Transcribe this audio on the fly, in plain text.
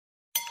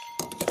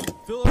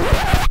Fill it.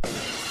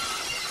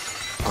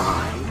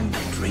 I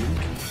drink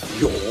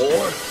your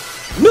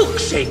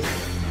milkshake.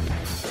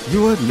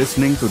 You are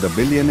listening to the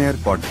Billionaire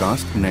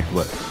Podcast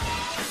Network.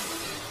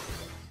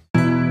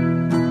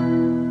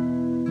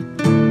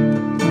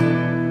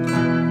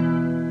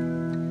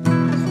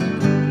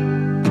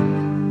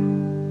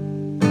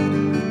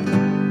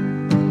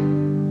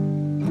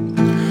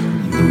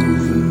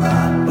 Moving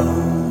my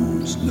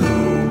bones,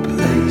 no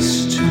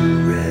place to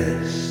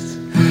rest.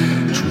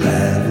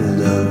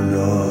 Traveled up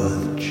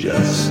north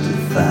just to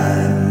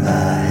find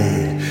my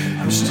head.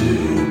 I'm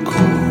still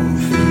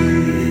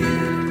corn-fed.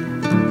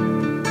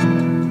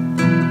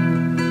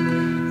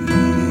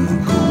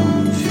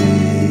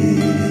 Corn-fed.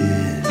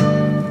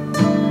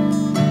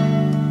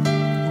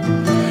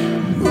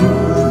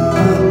 Moving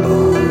my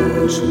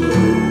bones, no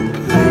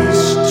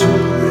place to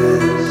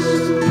rest.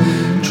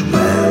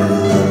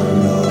 Traveled up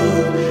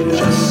north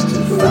just to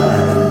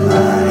find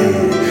my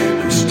head.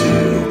 I'm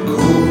still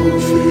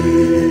corn-fed.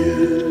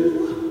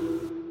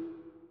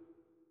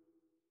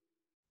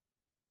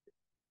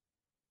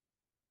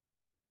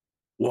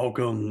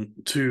 Welcome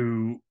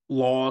to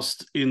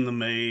Lost in the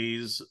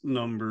Maze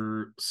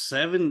number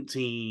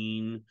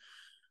 17.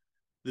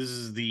 This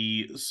is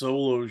the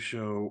solo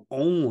show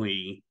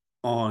only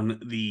on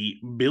the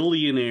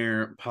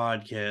Billionaire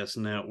Podcast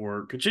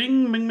Network.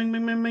 Ka-ching, bing, bing,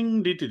 bing, bing,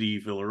 bing, dee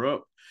fill her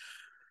up.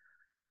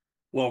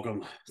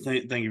 Welcome.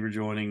 Thank you for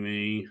joining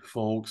me,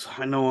 folks.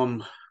 I know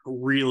I'm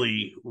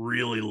really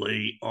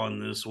late on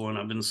this one.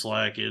 I've been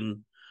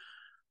slacking.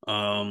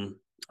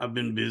 I've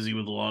been busy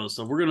with a lot of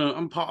stuff.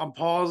 I'm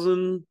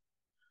pausing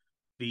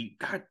the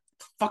God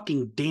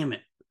fucking damn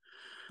it.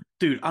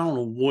 Dude, I don't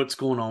know what's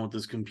going on with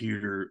this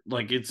computer.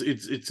 Like it's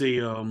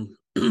a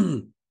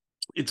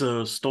it's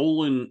a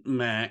stolen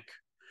Mac.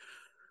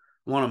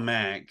 I'm on a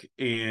Mac,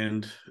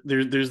 and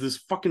there's this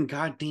fucking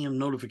goddamn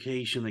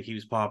notification that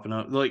keeps popping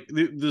up. Like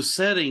the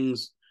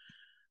settings,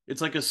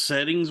 it's like a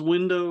settings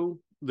window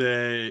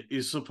that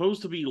is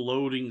supposed to be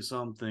loading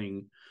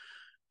something,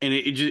 and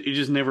it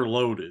just never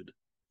loaded.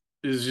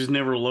 It's just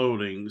never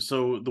loading.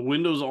 So the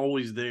window's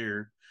always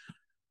there,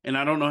 and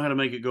I don't know how to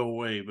make it go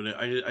away. But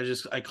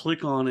I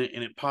click on it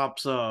and it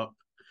pops up.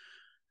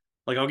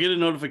 Like I'll get a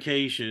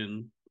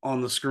notification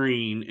on the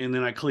screen, and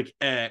then I click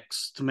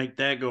X to make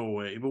that go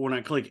away. But when I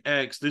click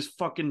X, this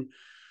fucking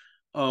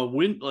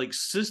like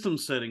system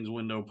settings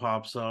window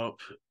pops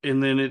up,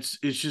 and then it's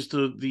just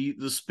the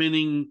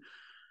spinning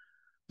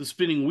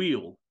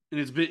wheel. And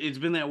it's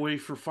been that way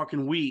for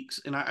fucking weeks,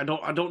 and I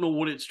don't know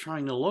what it's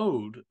trying to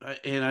load,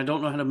 and I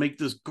don't know how to make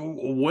this go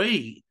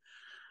away.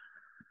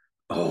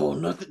 Oh,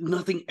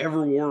 nothing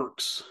ever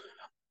works.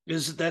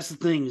 That's the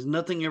thing, is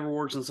nothing ever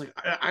works. And it's like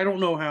I don't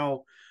know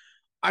how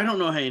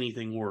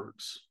anything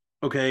works.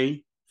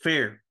 Okay,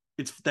 fair.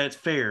 That's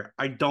fair.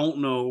 I don't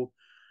know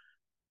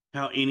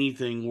how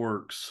anything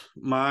works.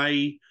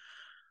 My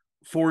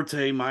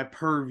forte, my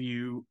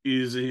purview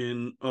is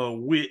in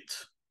wit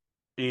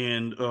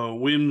and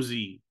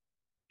whimsy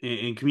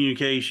and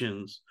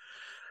communications.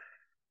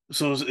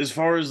 So as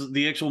far as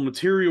the actual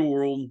material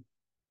world,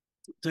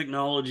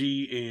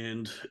 technology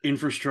and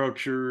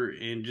infrastructure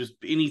and just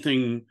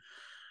anything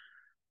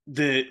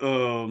that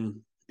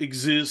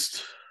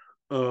exists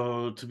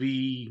to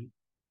be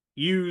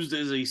used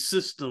as a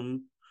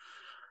system,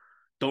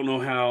 don't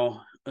know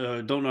how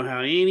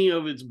any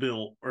of it's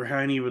built or how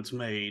any of it's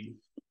made.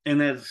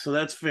 And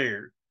that's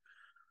fair.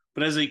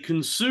 But as a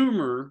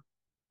consumer,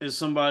 as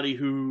somebody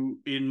who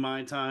in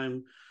my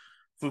time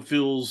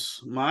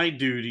fulfills my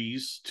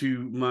duties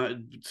to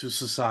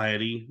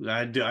society,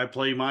 I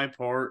play my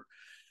part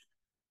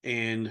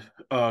and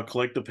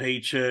collect the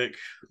paycheck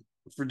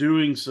for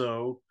doing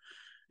so,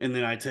 and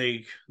then I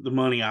take the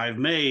money I've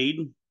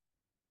made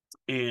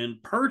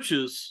and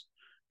purchase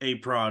a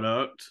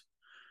product.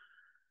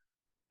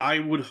 I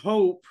would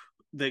hope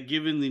that,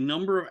 given the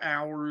number of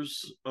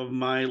hours of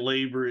my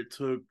labor it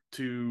took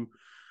to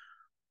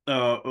be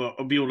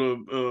able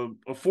to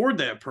afford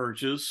that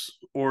purchase,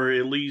 or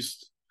at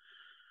least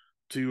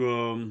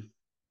to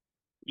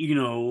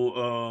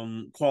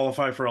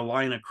qualify for a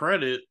line of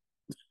credit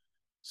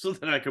so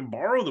that I can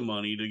borrow the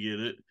money to get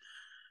it,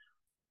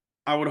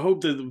 I would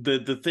hope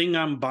that the thing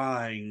I'm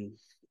buying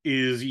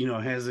is,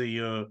 has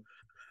a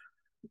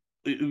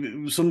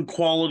some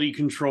quality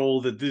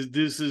control, that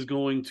this is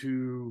going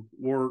to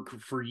work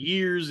for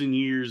years and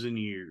years and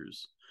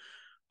years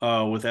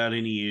without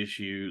any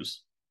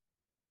issues.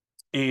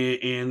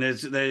 And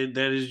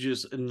that is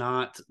just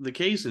not the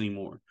case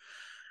anymore.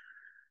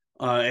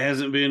 It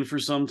hasn't been for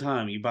some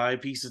time. You buy a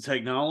piece of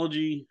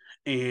technology,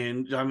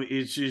 and I mean,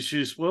 it's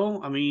just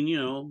well, I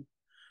mean,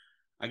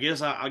 I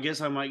guess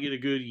I might get a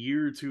good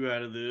year or two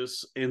out of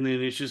this, and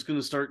then it's just going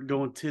to start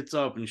going tits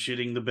up and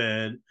shitting the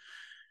bed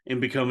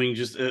and becoming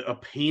just a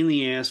pain in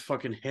the ass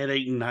fucking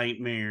headache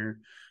nightmare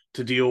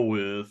to deal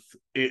with,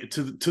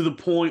 to the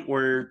point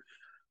where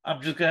I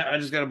just got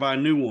to buy a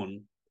new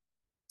one,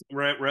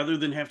 right? Rather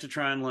than have to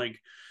try and like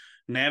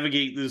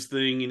navigate this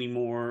thing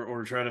anymore,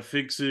 or try to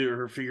fix it,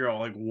 or figure out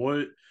like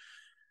what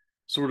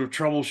sort of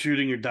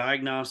troubleshooting or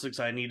diagnostics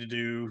I need to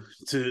do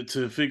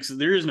to fix it.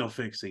 There is no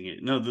fixing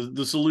it. No,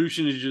 the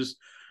solution is just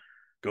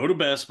go to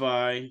Best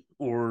Buy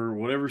or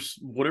whatever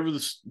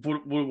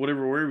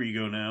wherever you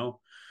go now,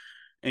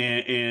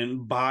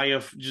 and buy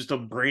just a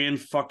brand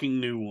fucking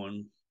new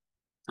one.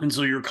 And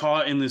so you're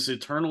caught in this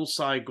eternal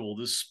cycle,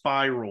 this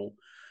spiral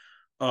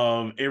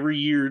of every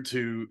year or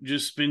two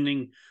just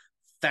spending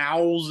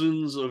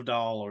thousands of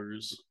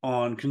dollars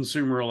on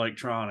consumer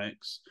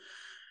electronics.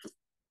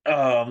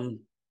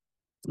 Um,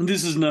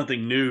 this is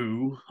nothing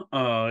new.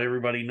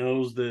 Everybody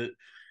knows that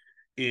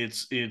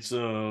it's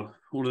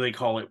what do they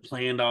call it?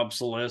 Planned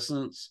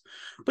obsolescence.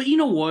 But you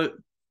know what?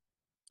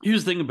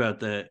 Here's the thing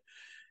about that.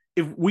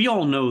 If we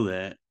all know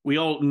that,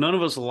 none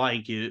of us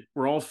like it.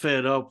 We're all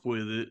fed up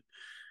with it.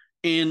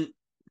 And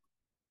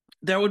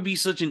that would be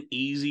such an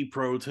easy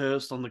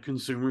protest on the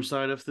consumer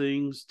side of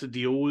things to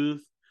deal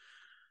with.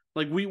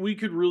 Like we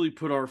could really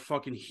put our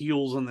fucking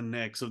heels on the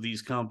necks of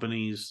these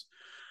companies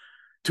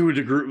to a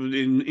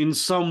degree in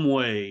some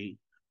way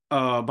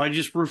by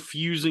just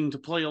refusing to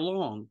play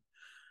along.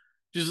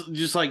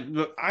 Just like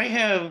I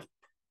have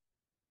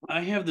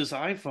this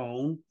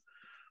iPhone.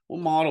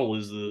 What model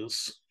is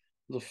this?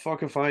 The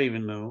fuck if I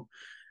even know.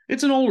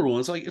 It's an older one.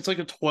 It's like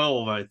a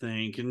 12, I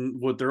think,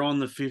 and what they're on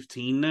the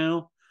 15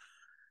 now.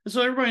 And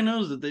so everybody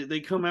knows that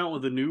they come out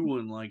with a new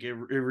one like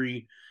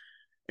every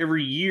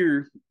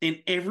year, and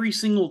every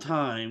single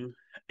time,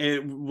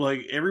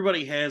 like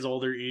everybody has all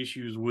their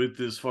issues with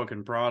this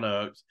fucking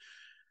product.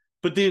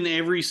 But then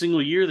every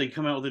single year they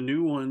come out with a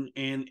new one,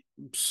 and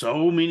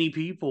so many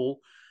people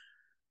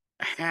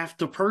have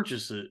to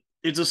purchase it.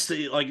 It's a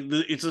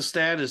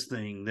status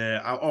thing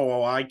that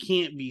I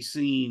can't be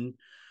seen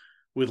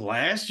with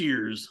last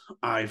year's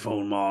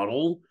iPhone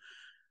model.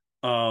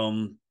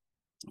 Um,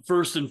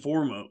 First and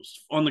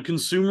foremost, on the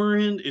consumer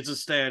end, it's a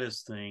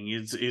status thing.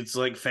 It's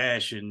like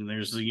fashion.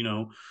 There's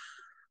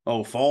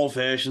fall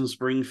fashion,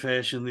 spring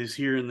fashion, this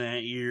here and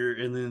that year,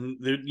 and then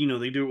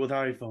they do it with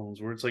iPhones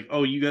where it's like,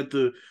 oh, you got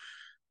the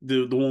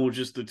one with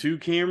just the two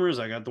cameras.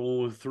 I got the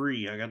one with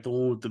three. I got the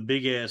one with the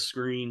big ass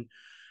screen.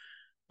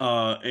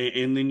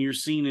 And then you're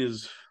seen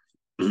as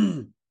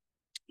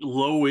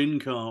low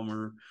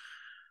income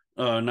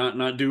or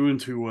not doing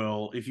too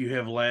well if you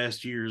have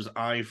last year's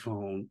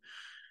iPhone.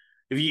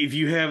 If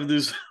you have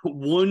this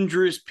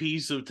wondrous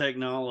piece of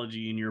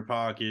technology in your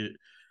pocket,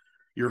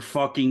 you're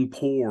fucking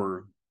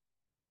poor.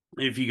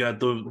 If you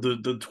got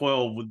the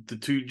 12 with the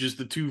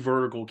two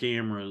vertical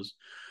cameras,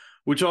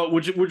 which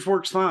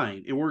works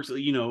fine. It works,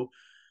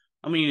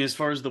 I mean, as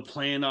far as the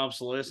planned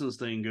obsolescence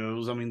thing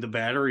goes, I mean, the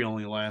battery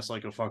only lasts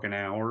like a fucking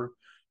hour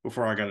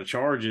before I got to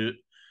charge it.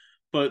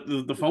 But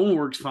the phone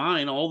works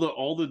fine. All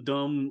the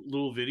dumb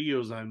little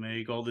videos I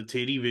make, all the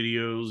titty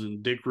videos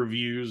and dick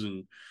reviews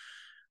and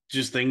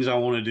just things I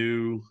want to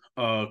do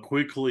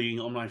quickly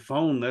on my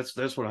phone.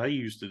 That's what I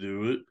used to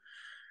do it.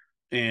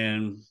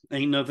 And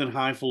ain't nothing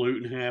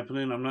highfalutin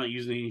happening. I'm not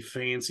using any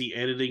fancy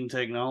editing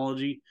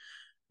technology.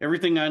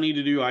 Everything I need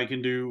to do, I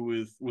can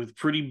do with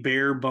pretty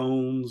bare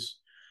bones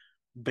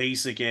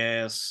basic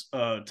ass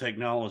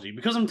technology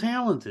because I'm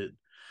talented.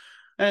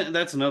 And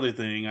that's another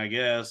thing, I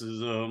guess,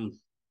 is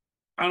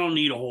I don't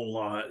need a whole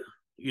lot,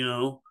 you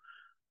know.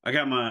 I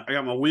got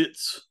my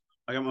wits,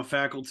 I got my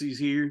faculties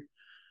here,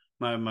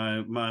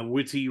 my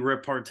witty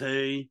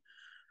repartee,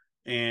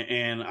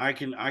 and I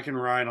can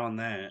ride on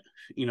that.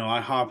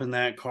 I hop in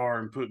that car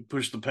and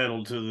push the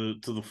pedal to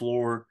the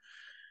floor,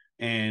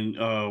 and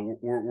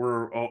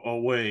we're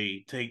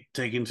away,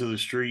 taken to the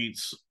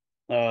streets.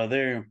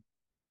 There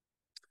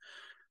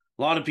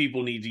a lot of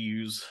people need to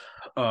use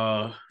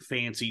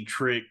fancy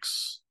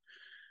tricks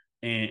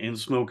and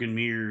smoke and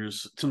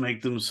mirrors to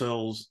make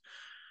themselves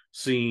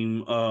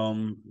seem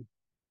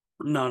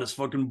not as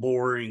fucking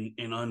boring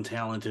and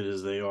untalented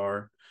as they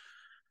are.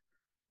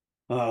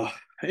 And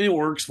it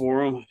works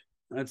for them.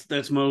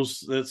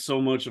 That's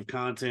so much of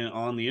content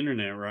on the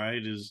internet,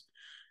 right? Is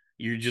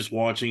you're just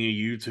watching a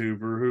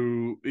YouTuber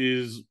who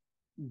is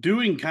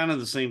doing kind of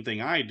the same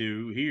thing I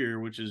do here,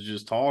 which is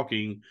just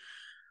talking,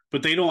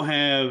 but they don't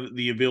have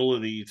the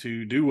ability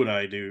to do what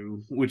I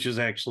do, which is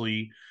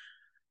actually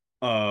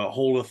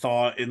hold a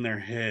thought in their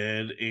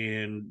head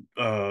and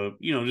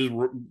just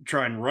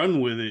try and run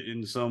with it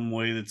in some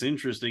way that's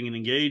interesting and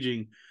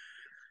engaging.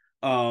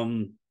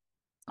 Um,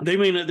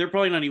 they're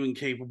probably not even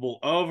capable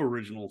of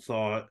original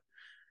thought,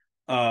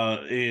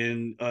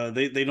 and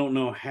they don't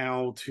know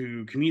how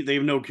to communicate. They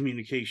have no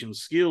communication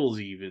skills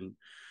even,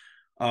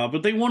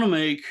 but they want to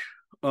make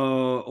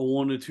a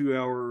 1 to 2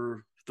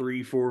 hour,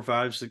 3, 4,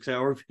 5, 6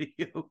 hour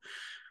video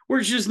where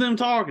it's just them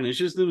talking. It's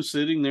just them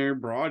sitting there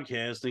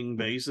broadcasting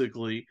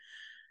basically,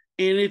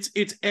 and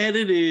it's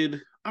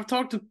edited.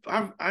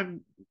 I've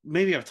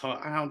maybe I've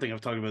talked. I don't think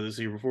I've talked about this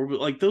here before, but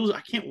like those,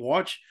 I can't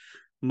watch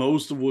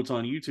most of what's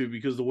on YouTube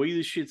because the way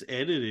this shit's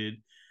edited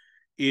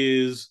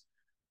is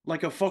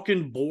like a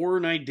fucking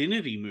Bourne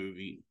Identity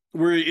movie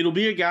where it'll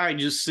be a guy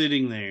just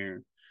sitting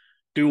there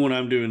doing what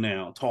I'm doing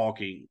now,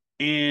 talking,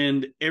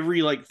 and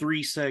every like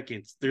 3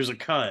 seconds there's a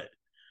cut.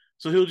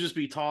 So he'll just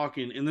be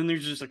talking, and then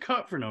there's just a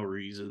cut for no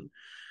reason,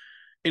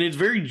 and it's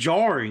very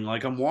jarring.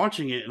 Like I'm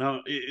watching it,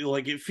 and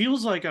like it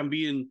feels like I'm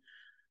being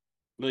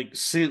like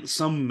sent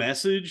some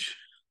message.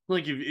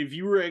 Like if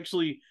you were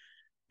actually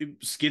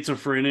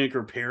schizophrenic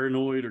or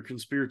paranoid or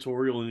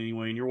conspiratorial in any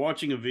way, and you're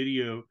watching a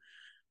video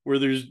where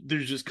there's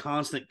just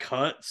constant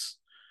cuts,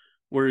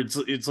 where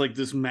it's like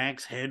this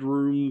max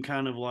headroom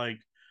kind of like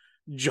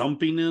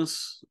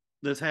jumpiness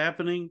that's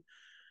happening.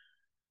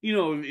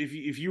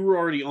 If you were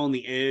already on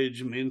the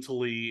edge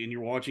mentally and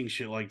you're watching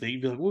shit like that,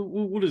 you'd be like,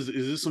 what is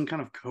this some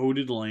kind of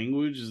coded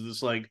language? Is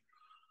this like,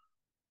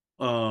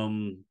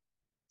 um,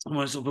 am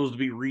I supposed to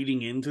be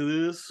reading into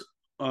this?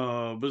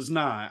 But it's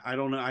not. I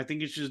don't know. I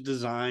think it's just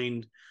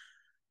designed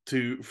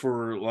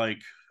for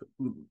like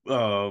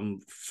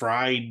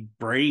fried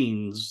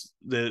brains,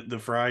 the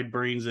fried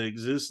brains that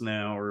exist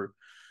now, or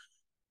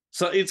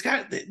so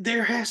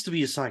there has to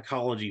be a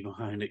psychology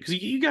behind it,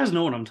 because you guys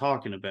know what I'm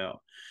talking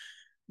about.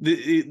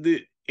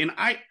 And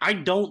I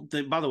don't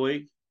think, by the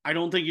way, I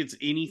don't think it's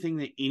anything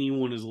that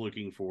anyone is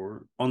looking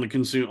for on the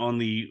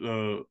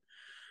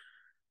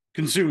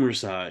consumer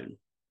side,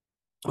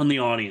 on the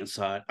audience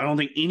side. I don't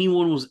think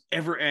anyone was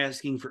ever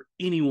asking for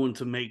anyone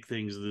to make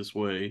things this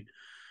way,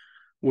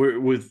 where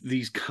with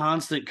these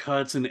constant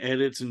cuts and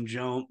edits and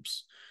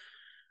jumps,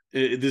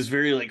 this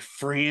very like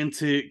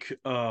frantic,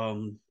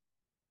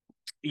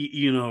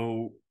 you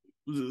know,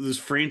 this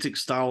frantic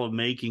style of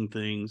making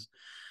things.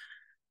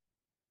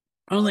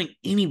 I don't think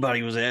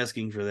anybody was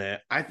asking for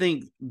that. I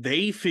think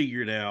they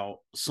figured out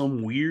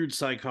some weird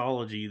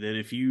psychology that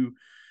if you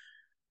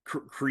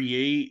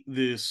create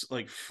this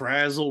like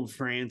frazzled,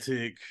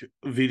 frantic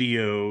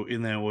video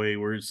in that way,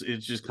 where it's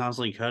just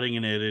constantly cutting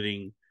and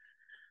editing,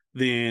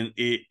 then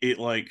it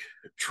like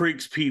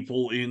tricks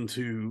people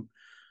into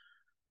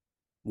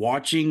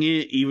watching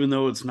it, even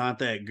though it's not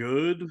that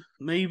good.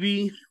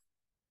 Maybe,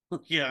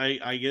 yeah.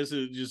 I guess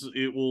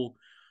it will.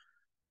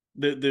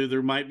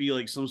 There might be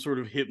like some sort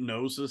of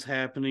hypnosis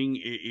happening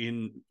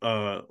in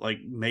like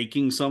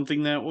making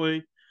something that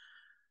way.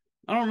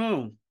 I don't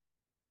know.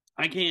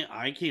 I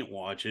can't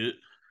watch it.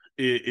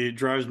 It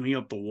drives me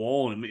up the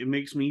wall, and it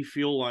makes me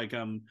feel like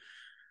I'm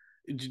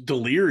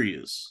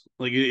delirious.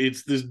 Like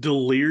it's this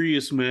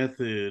delirious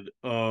method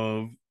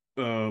of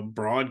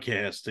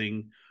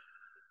broadcasting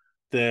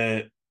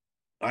that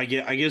I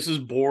guess is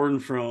born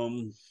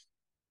from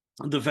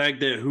the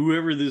fact that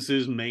whoever this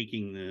is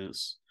making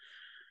this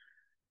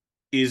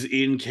is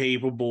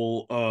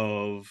incapable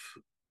of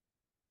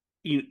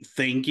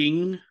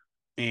thinking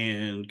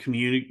and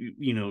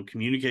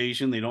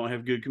communication. They don't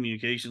have good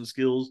communication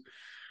skills.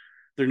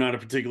 They're not a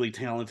particularly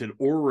talented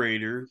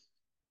orator,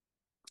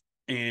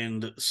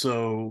 and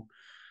so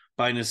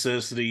by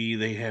necessity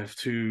they have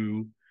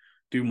to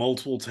do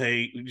multiple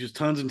just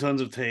tons and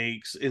tons of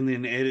takes, and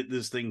then edit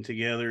this thing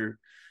together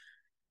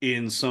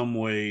in some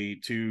way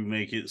to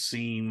make it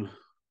seem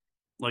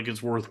like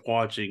it's worth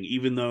watching,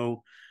 even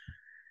though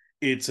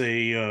it's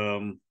a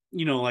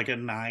like a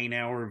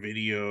 9-hour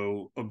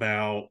video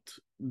about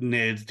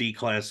Ned's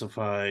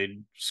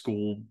declassified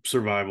school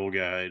survival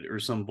guide or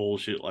some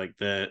bullshit like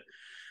that.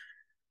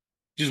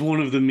 Just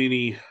one of the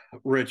many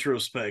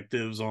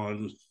retrospectives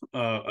on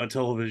a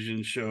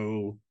television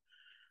show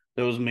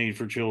that was made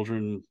for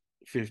children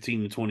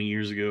 15 to 20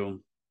 years ago.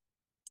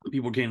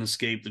 People can't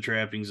escape the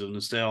trappings of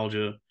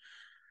nostalgia,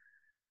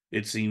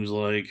 it seems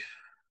like.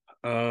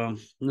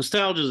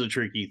 Nostalgia is a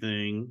tricky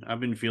thing. I've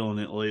been feeling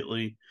it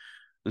lately.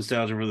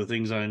 Nostalgia for the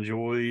things I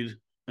enjoyed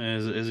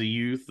as a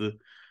youth, the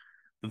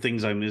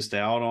things I missed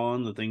out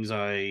on, the things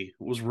I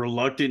was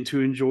reluctant to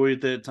enjoy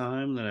at that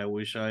time that I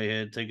wish I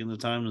had taken the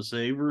time to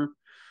savor.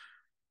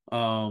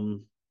 A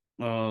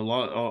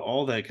lot,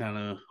 all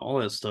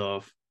that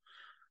stuff.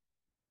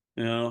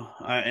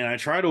 I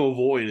try to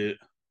avoid it.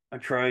 I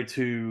try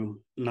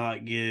to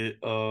not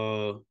get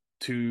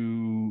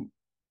too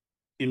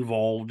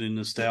involved in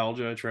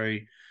nostalgia. I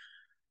try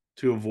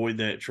to avoid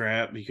that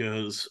trap,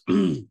 because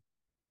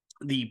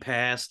the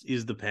past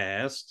is the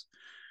past,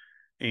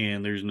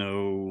 and there's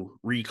no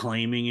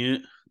reclaiming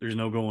it. There's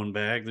no going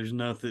back. There's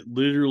nothing,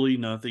 literally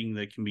nothing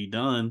that can be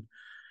done.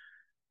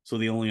 So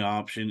the only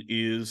option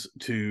is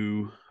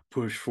to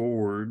push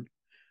forward,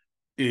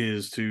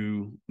 is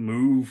to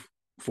move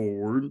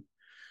forward.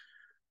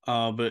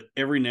 But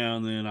every now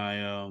and then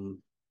I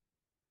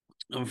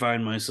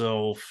find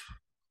myself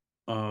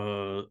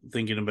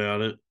thinking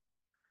about it,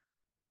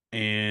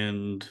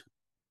 and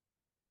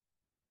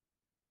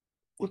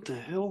what the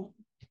hell?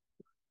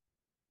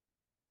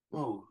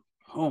 Oh,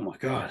 oh my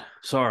God.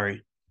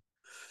 Sorry,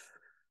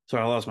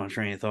 I lost my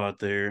train of thought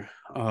there.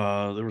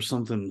 There was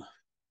something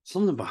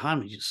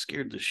behind me just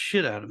scared the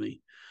shit out of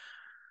me.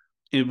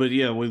 But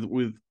yeah,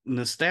 with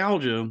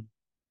nostalgia,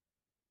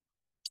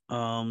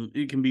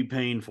 it can be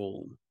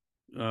painful.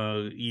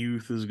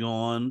 Youth is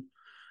gone.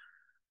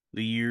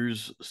 The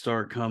years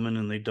start coming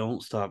and they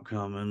don't stop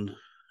coming.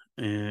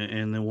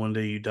 And then one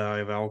day you die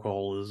of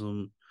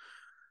alcoholism.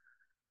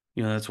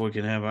 That's what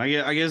can happen.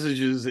 I guess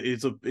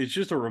it's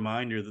just a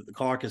reminder that the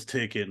clock is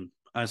ticking.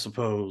 I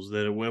suppose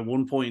that at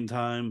one point in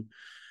time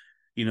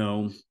you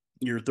know,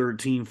 you're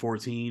 13,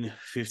 14,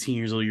 15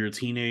 years old, you're a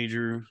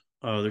teenager.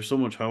 There's so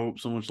much hope,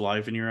 so much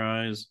life in your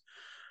eyes.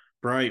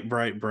 Bright,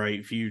 bright,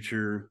 bright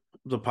future.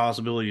 The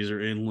possibilities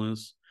are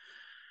endless.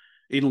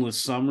 Endless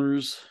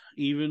summers,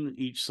 even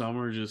each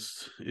summer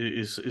just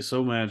is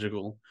so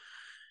magical.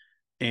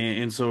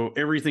 And so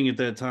everything at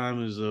that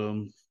time is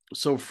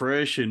so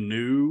fresh and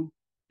new,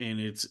 and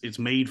it's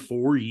made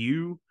for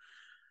you.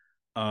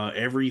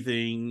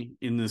 Everything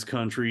in this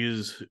country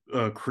is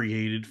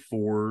created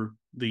for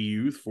the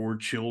youth, for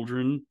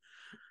children,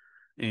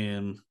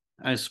 and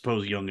I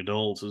suppose young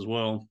adults as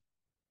well.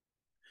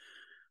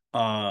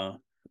 Uh,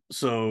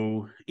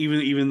 so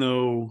even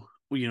though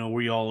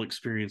we all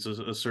experience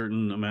a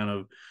certain amount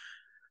of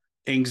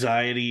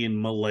anxiety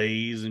and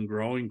malaise and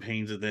growing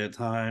pains at that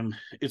time,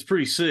 it's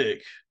pretty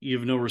sick. You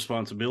have no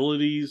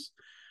responsibilities,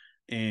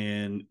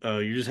 and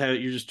you're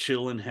just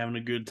chilling, having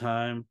a good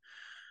time.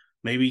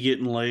 Maybe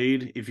getting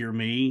laid. If you're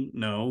me,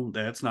 no,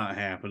 that's not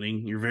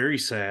happening. You're very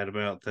sad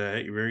about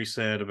that. You're very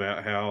sad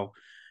about how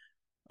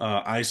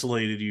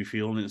isolated you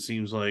feel, and it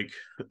seems like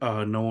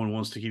no one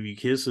wants to give you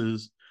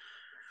kisses.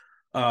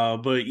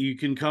 But you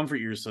can comfort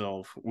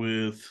yourself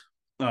with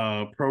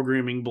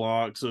programming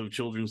blocks of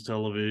children's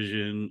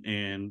television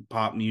and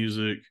pop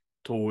music,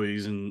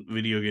 toys, and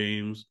video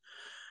games.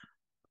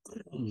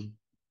 And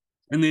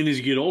then as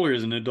you get older,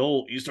 as an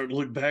adult, you start to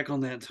look back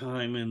on that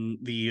time and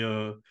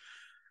the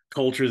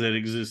culture that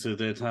existed at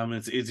that time.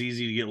 It's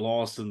easy to get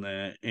lost in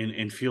that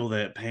and feel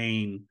that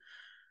pain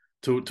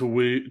to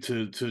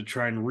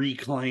try and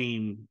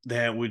reclaim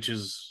that which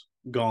is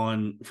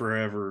gone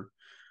forever.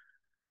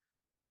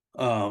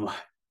 Um,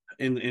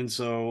 and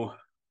so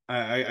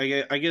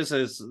I guess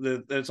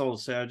that's all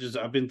to say.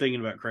 I've been thinking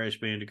about Crash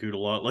Bandicoot a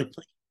lot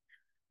lately.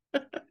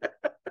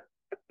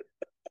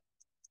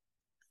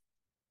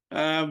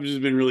 I've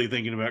just been really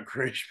thinking about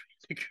Crash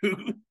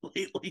Bandicoot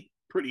lately,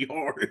 pretty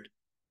hard.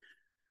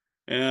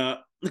 Yeah,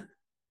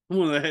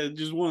 one of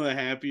the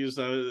happiest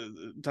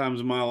times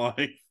of my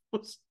life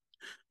was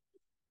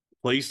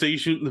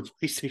PlayStation. The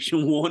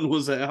PlayStation One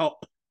was out,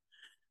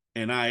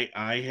 and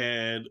I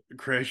had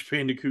Crash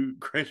Bandicoot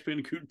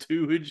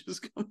Two had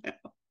just come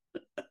out,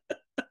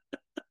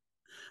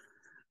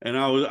 and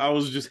I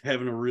was just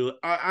having a real.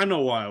 I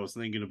know why I was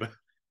thinking about.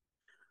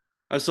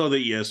 I saw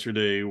that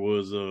yesterday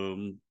was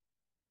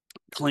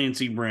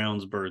Clancy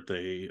Brown's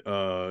birthday.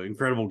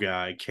 Incredible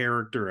guy,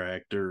 character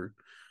actor,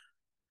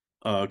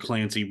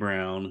 Clancy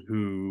Brown,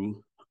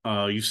 who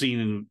you've seen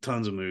in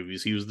tons of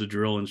movies. He was the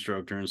drill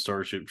instructor in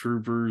Starship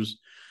Troopers.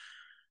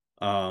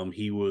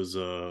 He was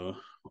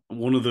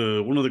one of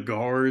the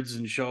guards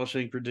in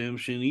Shawshank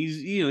Redemption.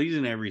 He's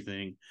in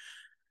everything,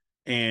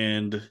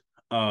 and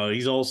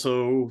he's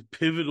also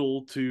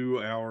pivotal to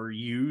our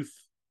youth.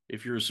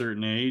 If you're a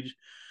certain age,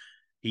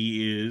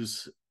 he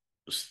is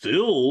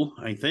still.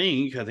 I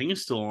think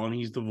it's still on.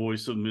 He's the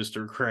voice of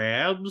Mr.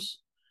 Krabs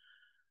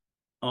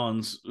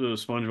on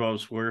SpongeBob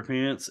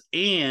SquarePants,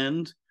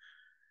 and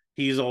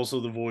he's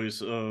also the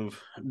voice of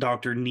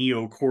Dr.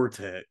 Neo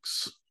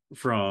Cortex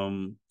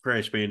from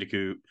Crash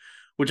Bandicoot,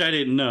 which I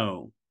didn't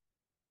know.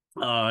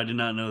 I did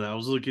not know that. I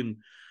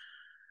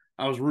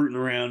was rooting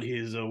around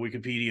his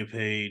Wikipedia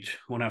page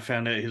when I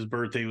found out his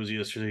birthday was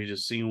yesterday,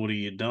 just seeing what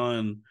he had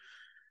done.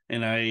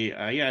 And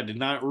I did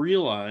not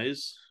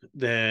realize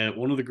that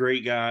one of the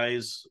great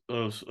guys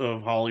of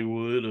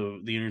Hollywood,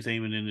 of the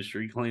entertainment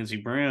industry, Clancy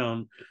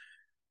Brown,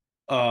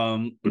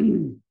 um,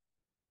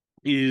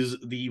 is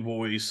the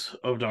voice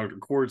of Dr.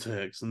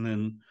 Cortex. And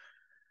then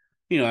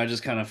I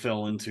just kind of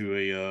fell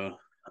into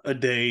a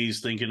daze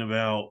thinking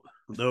about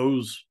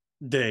those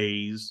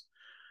days,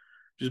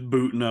 just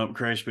booting up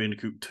Crash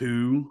Bandicoot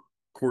 2,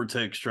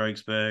 Cortex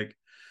Strikes Back.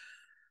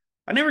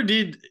 I never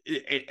did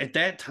at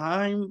that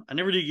time. I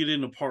never did get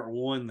into part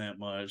one that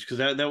much because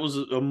that was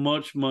a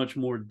much much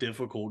more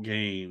difficult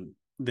game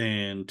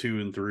than two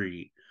and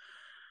three.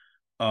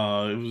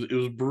 It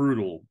was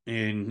brutal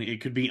and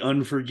it could be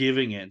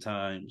unforgiving at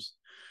times.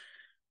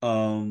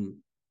 Um,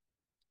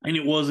 and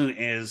it wasn't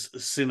as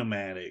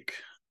cinematic,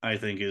 I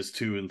think, as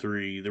two and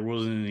three. There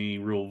wasn't any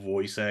real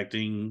voice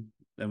acting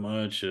that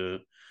much.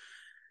 It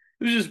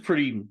was just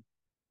pretty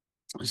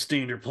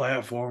standard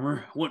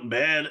platformer. Wasn't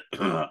bad.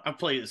 I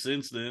played it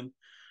since then,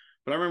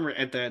 but I remember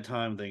at that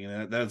time thinking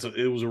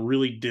it was a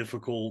really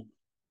difficult,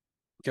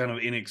 kind of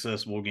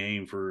inaccessible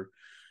game for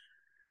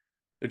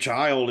a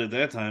child at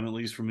that time, at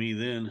least for me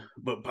then.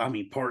 But I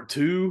mean, part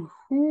two,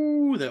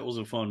 whoo, that was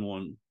a fun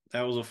one.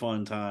 That was a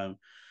fun time.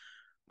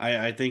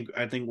 I think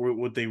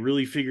what they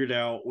really figured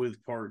out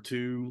with part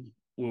two,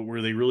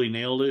 where they really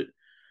nailed it,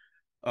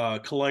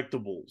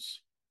 collectibles,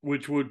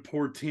 which would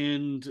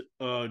portend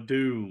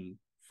doom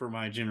for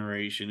my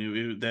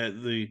generation.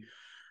 That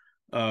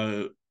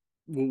uh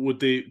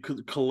what they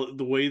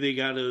the way they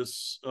got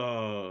us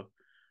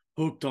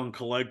hooked on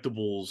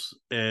collectibles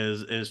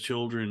as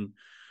children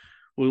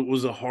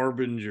was a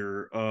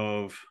harbinger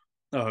of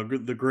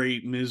the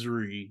great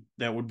misery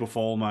that would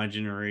befall my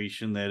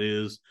generation. That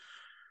is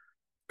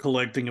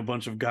collecting a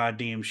bunch of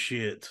goddamn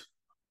shit,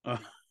 uh,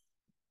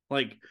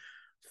 like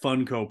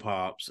Funko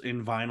Pops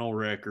and vinyl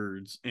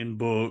records and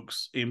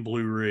books and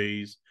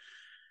Blu-rays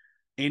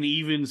and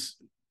even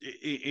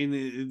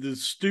in the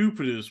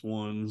stupidest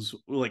ones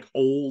like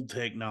old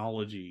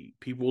technology.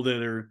 People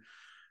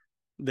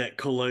that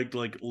collect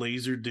like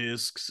laser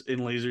discs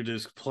and laser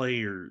disc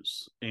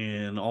players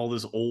and all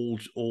this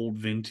old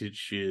vintage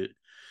shit.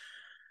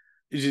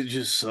 It's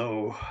just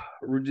so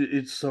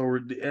it's so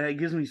it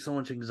gives me so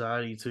much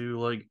anxiety too.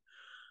 Like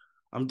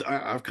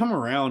I've come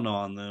around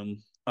on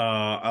them.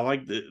 I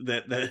like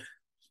that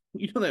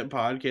you know that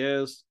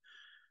podcast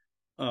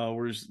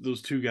where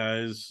those two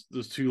guys,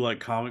 those two like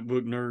comic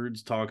book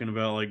nerds talking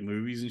about like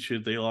movies and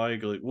shit they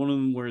like. Like one of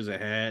them wears a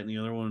hat and the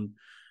other one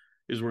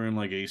is wearing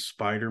like a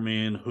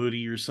Spider-Man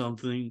hoodie or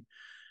something.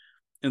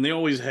 And they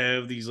always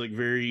have these like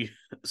very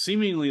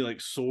seemingly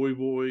like soy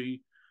boy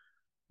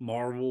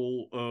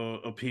Marvel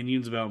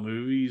opinions about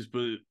movies,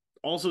 but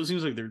also it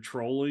seems like they're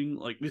trolling.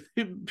 Like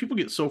people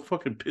get so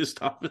fucking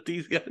pissed off at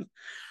these guys.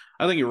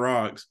 I think it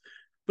rocks.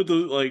 But the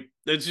like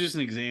that's just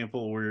an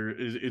example where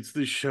it's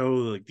this show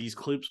like these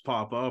clips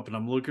pop up and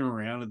I'm looking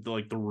around at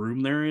the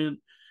room they're in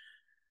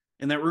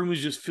and that room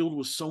is just filled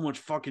with so much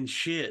fucking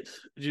shit.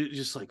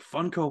 Just like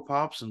Funko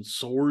Pops and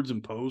swords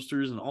and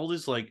posters and all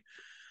this like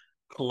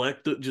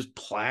just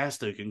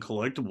plastic and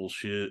collectible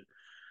shit.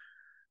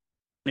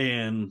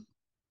 And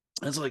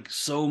that's like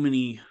so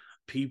many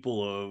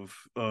people of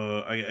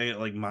I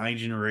like my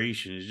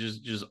generation is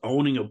just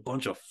owning a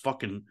bunch of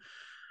fucking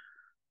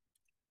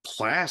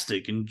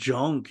plastic and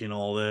junk and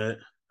all that.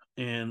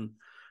 And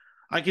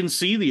I can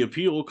see the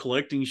appeal.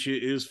 Collecting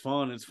shit is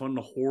fun. It's fun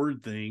to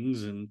hoard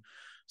things and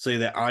say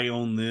that I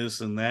own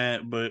this and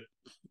that, but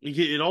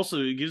it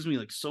also it gives me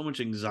like so much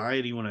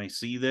anxiety when I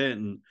see that,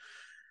 and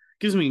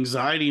gives me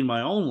anxiety in my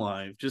own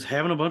life just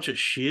having a bunch of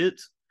shit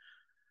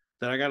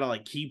that I gotta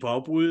like keep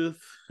up with,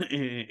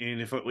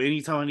 and if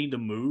anytime I need to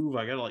move,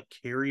 I gotta like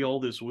carry all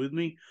this with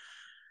me.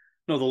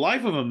 No, the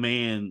life of a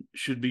man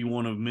should be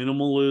one of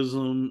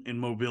minimalism and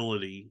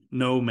mobility,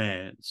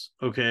 nomads.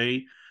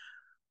 Okay,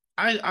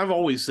 I've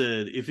always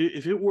said if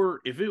it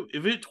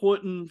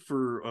wasn't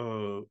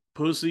for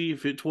pussy,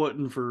 if it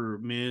wasn't for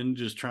men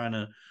just trying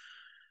to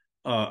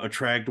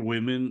attract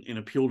women and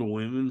appeal to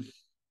women,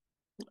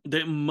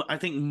 that I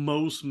think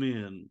most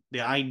men,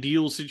 the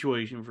ideal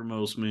situation for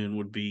most men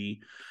would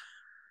be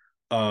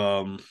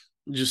um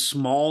just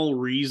small,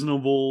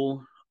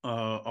 reasonable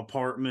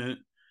apartment,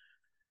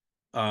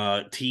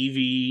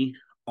 TV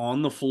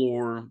on the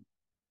floor,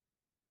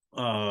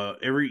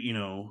 every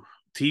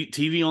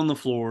TV on the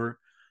floor,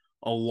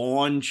 a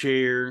lawn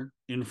chair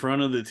in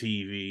front of the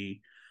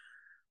TV,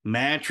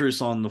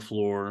 mattress on the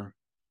floor,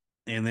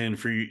 and then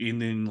and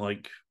then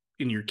like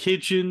in your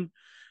kitchen,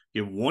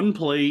 you have one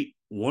plate,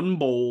 one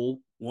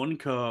bowl, one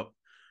cup,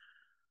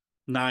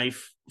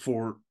 knife,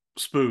 fork,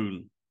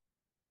 spoon.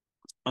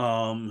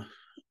 Um,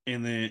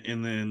 and then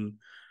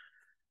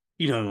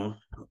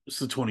it's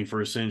the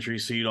 21st century,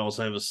 so you'd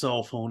also have a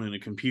cell phone and a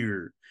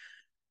computer,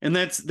 and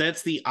that's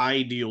the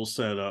ideal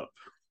setup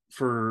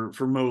for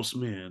most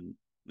men.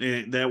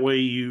 That way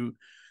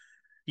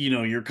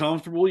you're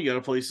comfortable, you got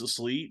a place to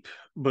sleep,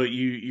 but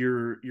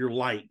you're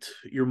light,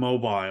 you're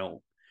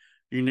mobile,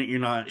 you're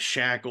not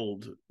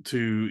shackled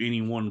to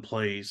any one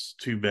place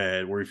too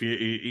bad. Where if you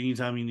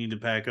anytime you need to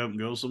pack up and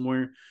go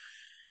somewhere,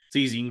 it's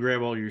easy, you can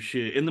grab all your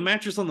shit. And the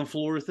mattress on the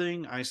floor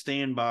thing, I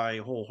stand by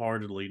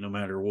wholeheartedly, no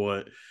matter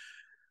what.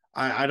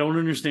 I don't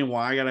understand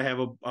why I gotta have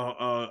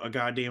a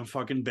goddamn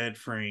fucking bed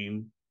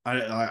frame.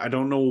 I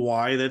don't know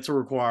why that's a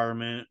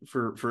requirement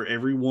for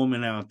every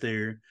woman out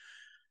there,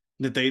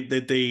 that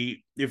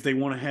they if they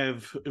want to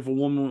have, if a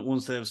woman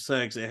wants to have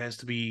sex, it has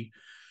to be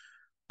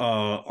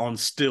on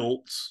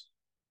stilts.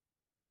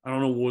 I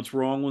don't know what's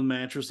wrong with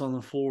mattress on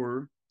the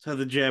floor. It's how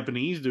the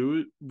Japanese do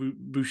it.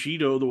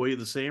 Bushido, the way of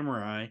the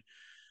samurai.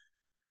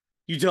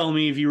 You telling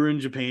me if you were in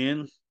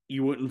Japan,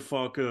 you wouldn't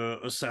fuck a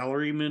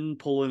salaryman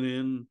pulling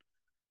in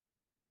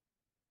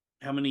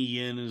how many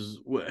yen is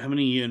what? How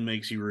many yen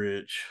makes you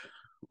rich?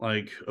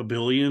 Like a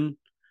billion?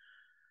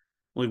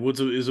 Like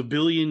is a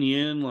billion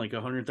yen like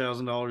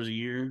 $100,000 a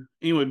year?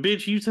 Anyway,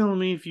 bitch, you telling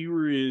me if you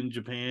were in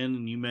Japan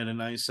and you met a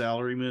nice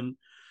salaryman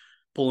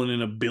pulling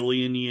in a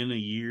billion yen a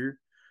year,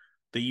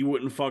 that you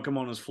wouldn't fuck him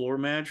on his floor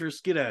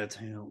mattress? Get out of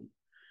town.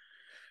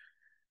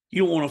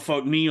 You don't want to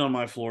fuck me on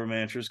my floor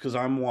mattress because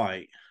I'm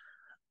white.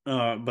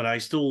 But I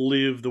still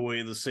live the way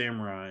of the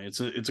samurai. It's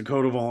a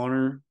code of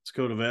honor, it's a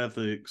code of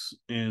ethics,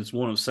 and it's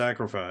one of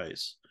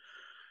sacrifice.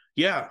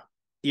 Yeah,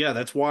 yeah,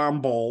 that's why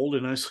I'm bald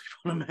and I sleep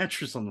on a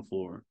mattress on the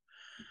floor.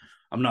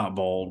 I'm not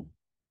bald.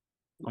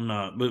 I'm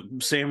not. But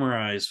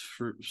samurais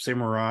for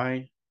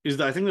samurai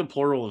I think the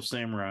plural of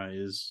samurai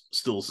is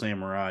still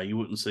samurai. You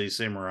wouldn't say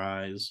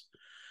samurais.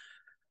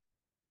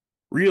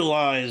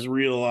 Realize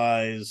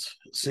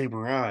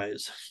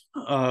samurais.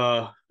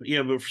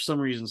 Yeah, but for some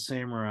reason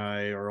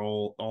samurai are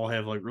all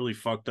have like really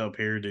fucked up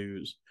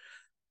hairdos.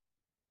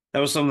 That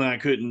was something I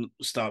couldn't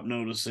stop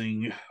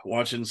noticing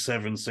watching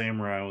Seven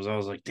Samurai. I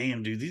was like,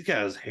 damn, dude, these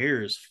guys'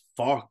 hair is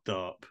fucked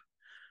up.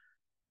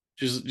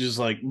 Just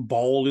like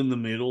bald in the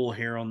middle,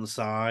 hair on the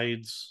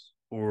sides.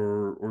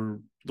 or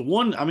the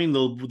one. I mean,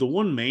 the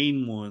one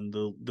main one,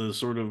 the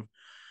sort of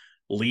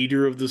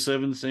leader of the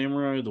Seven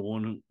Samurai, the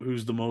one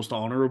who's the most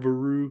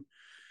honorable.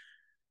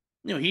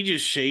 He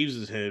just shaves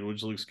his head,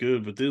 which looks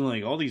good. But then,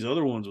 like all these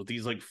other ones with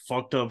these like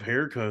fucked up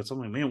haircuts, I'm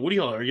like, man, what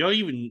are y'all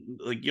even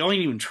like? Y'all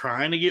ain't even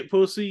trying to get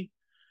pussy.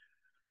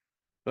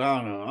 But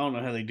I don't know. I don't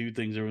know how they do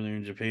things over there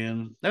in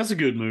Japan. That's a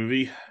good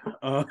movie.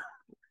 Uh,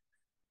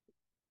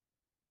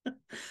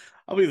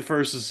 I'll be the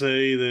first to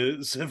say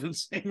that Seven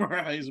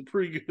Samurai is a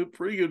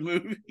pretty good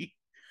movie.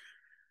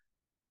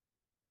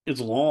 It's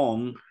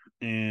long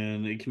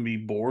and it can be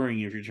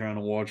boring if you're trying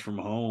to watch from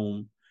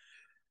home.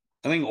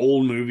 I think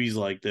old movies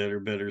like that are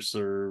better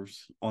served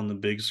on the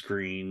big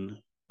screen.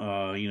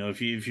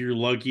 If you're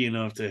lucky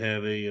enough to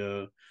have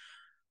a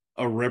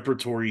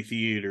repertory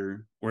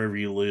theater wherever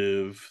you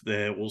live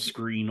that will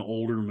screen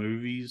older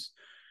movies,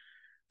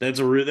 that's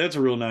a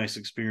real nice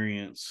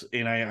experience.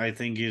 And I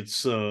think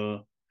it's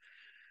it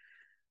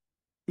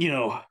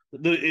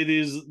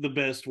is the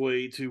best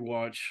way to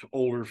watch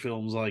older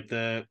films like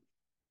that.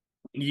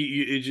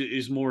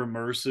 It's more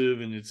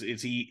immersive and it's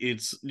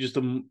just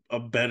a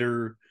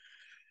better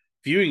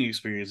viewing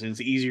experience, and it's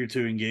easier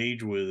to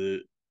engage with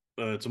it.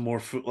 It's a more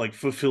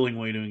fulfilling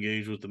way to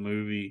engage with the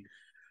movie.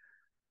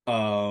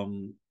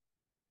 Um,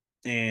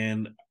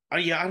 and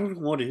I don't know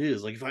what it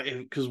is. Like if I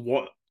because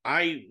what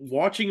I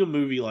watching a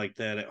movie like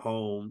that at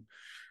home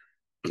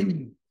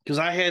because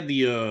I had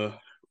the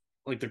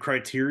like the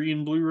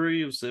Criterion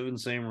Blu-ray of Seven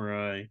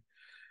Samurai.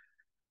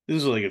 This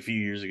was like a few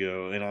years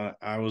ago, and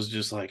I was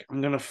just like,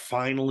 I'm gonna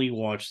finally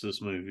watch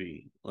this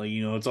movie. Like,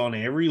 it's on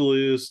every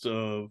list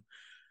of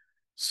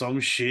some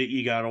shit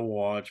you gotta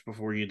watch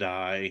before you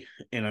die.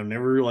 And I've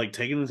never like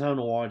taken the time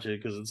to watch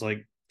it because it's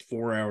like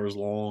 4 hours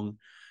long.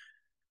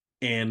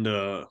 And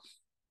I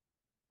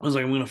was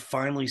like, I'm gonna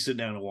finally sit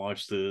down and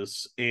watch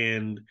this.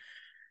 And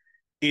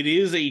it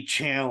is a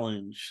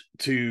challenge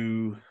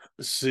to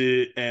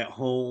sit at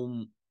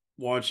home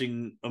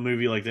watching a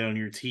movie like that on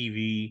your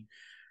TV,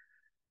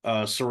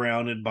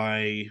 surrounded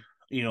by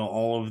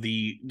all of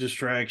the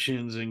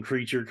distractions and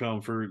creature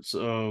comforts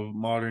of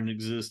modern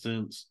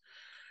existence.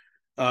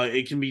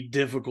 It can be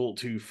difficult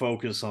to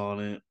focus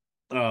on it.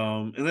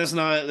 And that's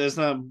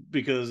not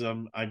because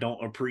I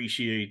don't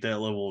appreciate that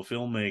level of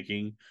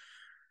filmmaking.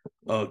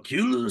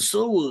 Killer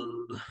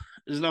Soul.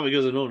 It's not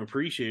because I don't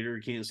appreciate it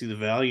or can't see the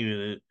value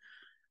in it.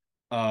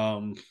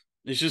 Um,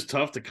 it's just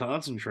tough to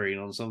concentrate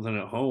on something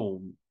at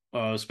home,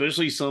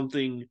 especially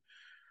something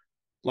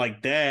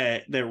like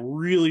that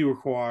really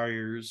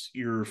requires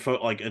your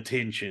like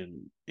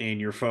attention and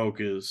your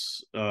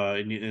focus,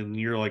 and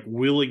your like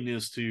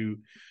willingness to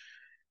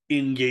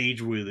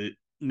engage with it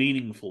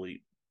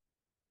meaningfully.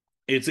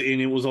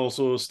 It was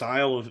also a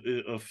style of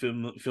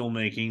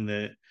filmmaking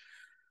that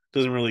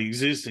doesn't really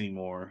exist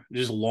anymore.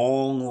 Just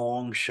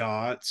long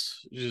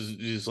shots,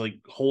 just like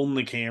holding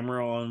the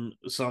camera on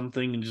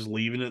something and just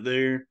leaving it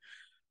there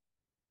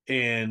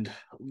and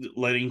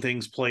letting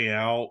things play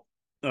out.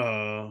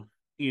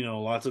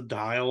 Lots of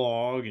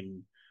dialogue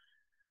and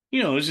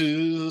it's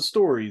a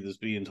story that's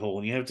being told.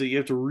 And you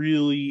have to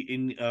really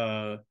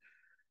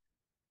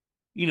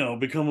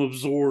become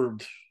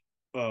absorbed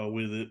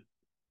with it,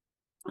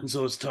 and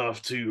so it's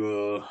tough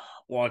to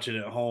watch it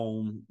at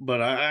home.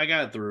 But I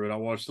got through it. I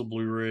watched the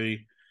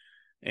Blu-ray,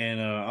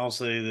 and I'll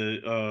say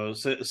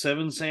that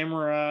Seven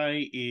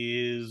Samurai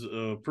is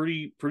a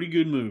pretty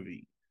good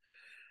movie.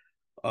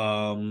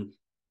 Um,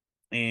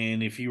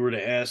 and if you were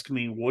to ask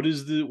me what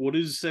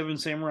is Seven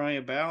Samurai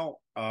about,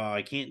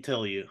 I can't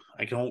tell you.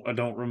 I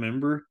don't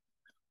remember.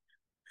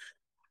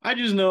 I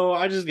just know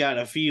I just got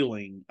a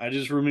feeling. I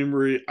just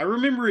remember it. I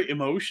remember it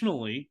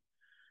emotionally.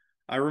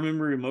 I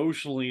remember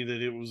emotionally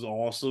that it was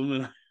awesome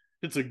and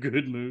it's a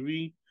good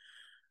movie.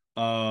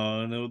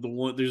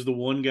 There's the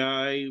one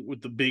guy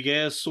with the big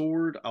ass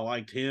sword. I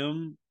liked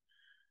him.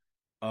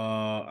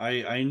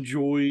 I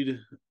enjoyed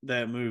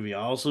that movie.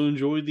 I also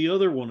enjoyed the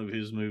other one of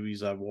his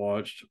movies I've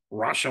watched,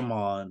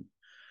 Rashomon,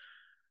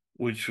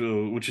 which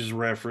is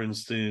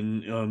referenced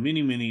in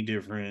many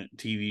different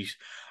TVs.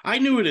 I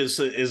knew it as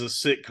a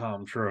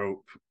sitcom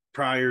trope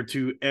prior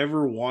to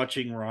ever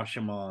watching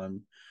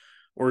Rashomon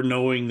or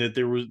knowing that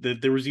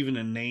there was even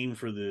a name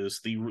for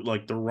this, the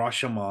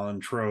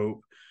Rashomon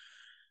trope.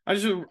 I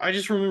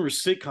just remember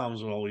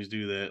sitcoms would always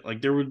do that.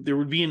 Like there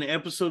would be an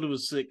episode of a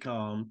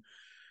sitcom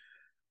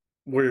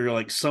where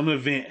like some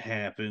event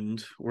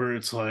happened where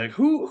it's like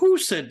who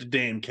set the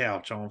damn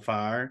couch on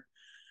fire,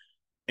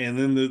 and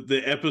then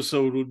the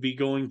episode would be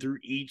going through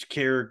each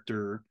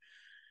character,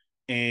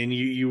 and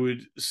you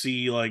would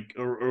see like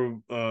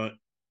a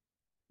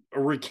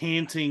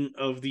recanting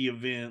of the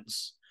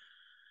events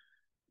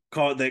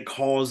that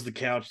caused the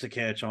couch to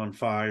catch on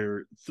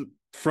fire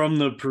from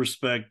the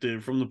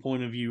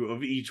point of view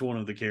of each one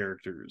of the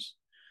characters.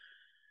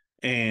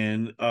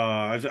 And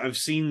I've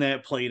seen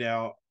that played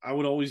out. I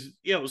would always,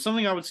 yeah, it was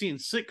something I would see in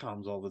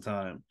sitcoms all the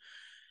time.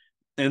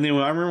 And then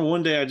I remember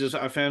one day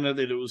I found out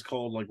that it was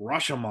called like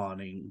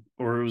Rashomoning,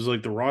 or it was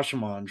like the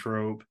Rashomon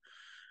trope.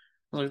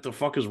 I was like, the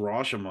fuck is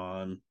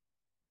Rashomon?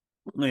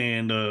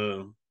 And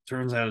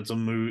Turns out it's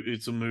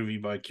a movie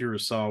by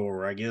Kurosawa,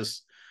 where I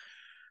guess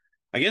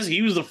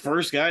he was the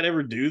first guy to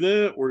ever do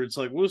that, where it's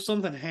like, what if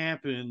something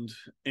happened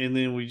and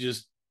then we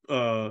just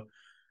uh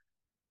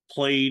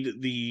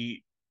played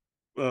the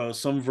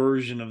some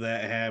version of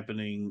that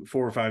happening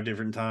 4 or 5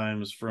 different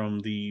times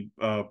from the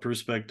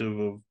perspective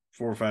of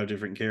 4 or 5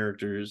 different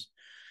characters,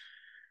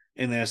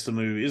 and that's the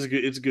movie.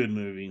 It's a good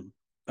movie.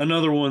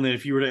 Another one that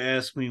if you were to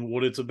ask me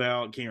what it's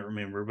about, can't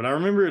remember, but I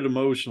remember it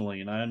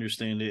emotionally, and I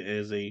understand it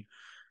as a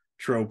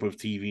trope of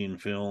TV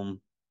and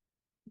film.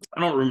 I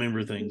don't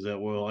remember things that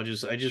well. I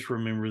just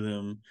remember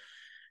them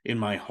in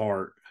my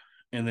heart.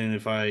 And then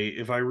if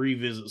I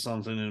revisit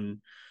something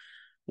and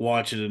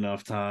watch it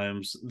enough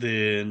times,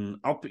 then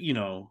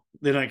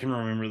then I can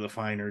remember the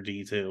finer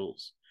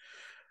details.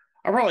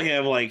 I probably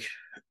have like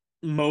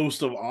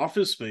most of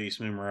Office Space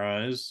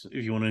memorized.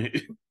 If you want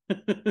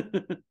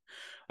to,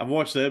 I've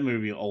watched that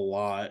movie a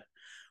lot,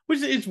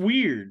 which it's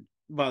weird.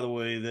 By the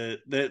way,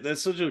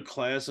 that's such a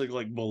classic,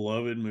 like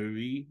beloved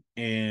movie,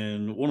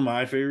 and one of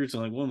my favorites,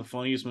 and like one of the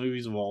funniest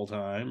movies of all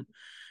time.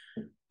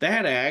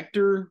 That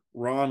actor,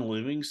 Ron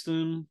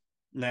Livingston.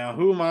 Now,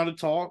 who am I to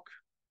talk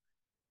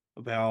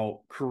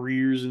about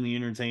careers in the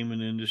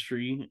entertainment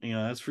industry?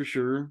 That's for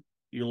sure.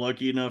 You're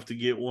lucky enough to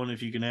get one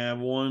if you can have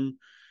one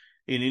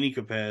in any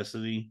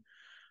capacity.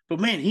 But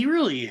man, he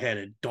really had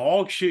a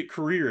dog shit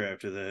career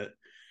after that.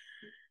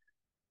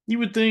 You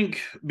would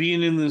think,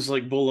 being in this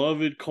like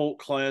beloved cult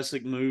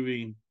classic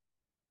movie,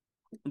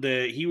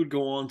 that he would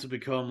go on to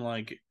become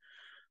like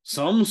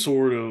some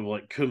sort of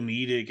like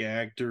comedic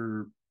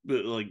actor,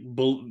 but like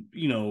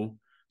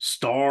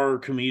star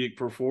comedic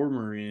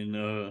performer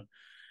in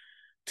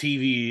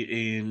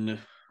TV and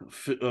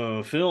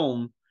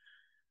film.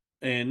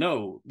 And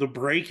no, the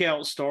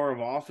breakout star of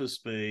Office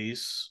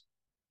Space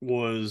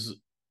was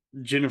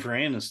Jennifer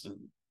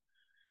Aniston.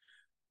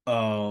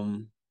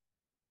 Um,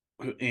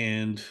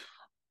 and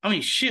I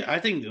mean, shit,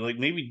 I think like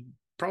maybe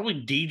probably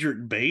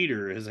Diedrich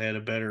Bader has had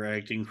a better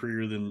acting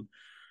career than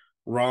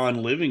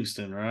Ron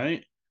Livingston,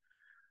 right?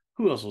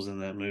 Who else was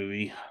in that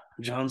movie?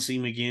 John C.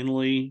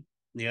 McGinley.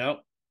 Yep,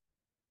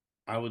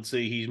 I would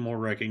say he's more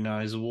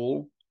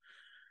recognizable.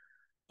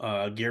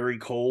 Gary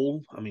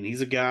Cole. I mean, he's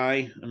a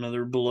guy,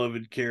 another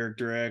beloved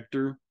character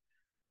actor.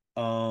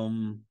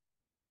 Um,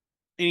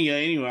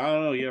 anyway, I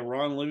don't know. Yeah,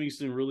 Ron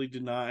Livingston really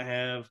did not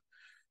have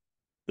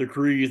the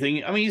career you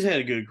think. I mean, he's had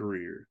a good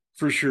career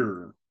for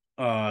sure.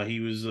 He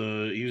was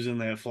in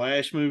that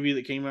Flash movie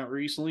that came out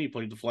recently. He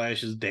played the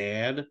Flash's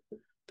dad.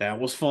 That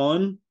was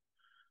fun.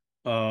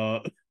 Uh,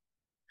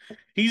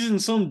 he's in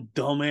some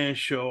dumbass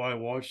show I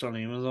watched on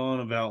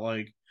Amazon about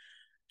like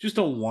just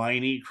a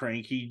whiny,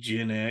 cranky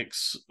Gen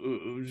X,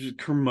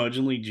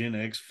 curmudgeonly Gen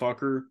X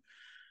fucker.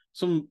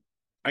 Some,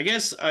 I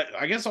guess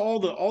all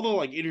the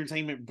like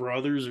entertainment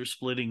brothers are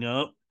splitting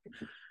up.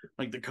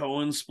 Like the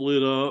Coens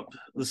split up,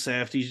 the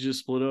Safdies just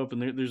split up,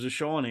 and there's a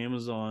show on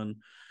Amazon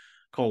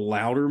called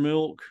Louder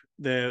Milk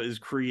that is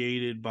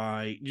created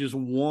by just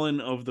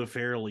one of the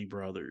Farrelly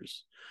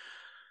brothers.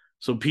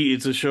 So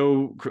it's a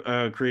show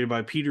created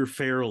by Peter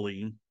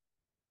Farrelly.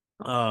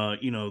 The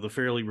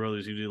Farrelly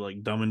brothers who did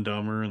like Dumb and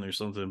Dumber, and there's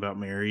something about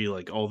Mary,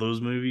 like all those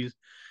movies.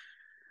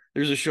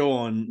 There's a show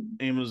on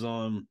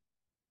Amazon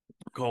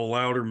called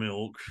Louder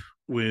Milk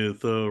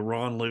with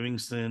Ron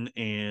Livingston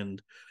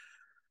and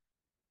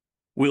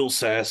Will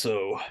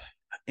Sasso,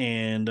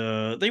 and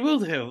they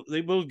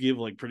both give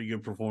like pretty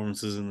good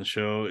performances in the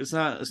show. It's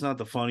not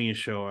the funniest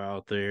show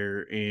out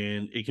there,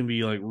 and it can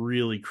be like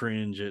really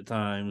cringe at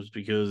times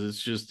because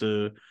it's just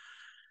a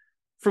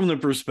from the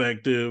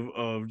perspective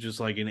of just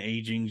like an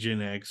aging Gen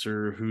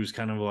Xer who's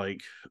kind of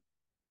like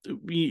a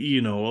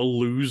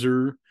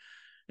loser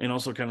and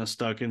also kind of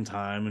stuck in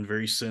time and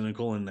very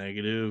cynical and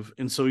negative.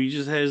 And so he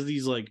just has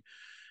these like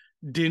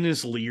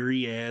Dennis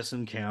Leary ass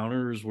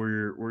encounters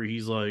where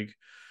he's like,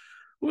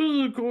 what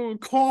is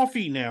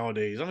coffee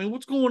nowadays? I mean,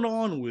 what's going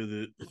on with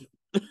it?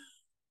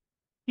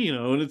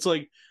 And it's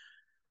like,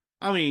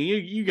 I mean,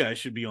 you guys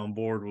should be on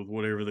board with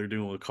whatever they're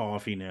doing with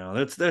coffee now.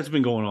 That's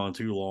been going on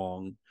too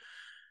long.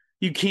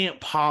 You can't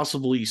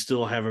possibly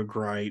still have a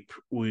gripe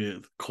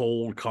with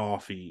cold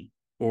coffee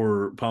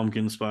or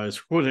pumpkin spice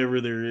or whatever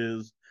there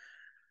is.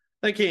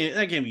 That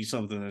can't be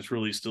something that's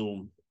really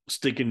still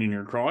sticking in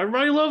your craw.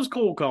 Everybody loves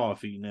cold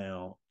coffee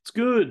now. It's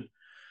good.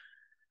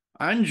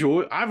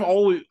 I've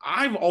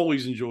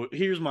always enjoyed.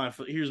 Here's my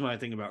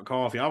thing about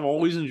coffee. I've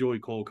always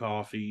enjoyed cold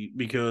coffee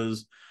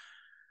because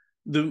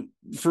the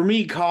for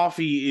me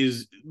coffee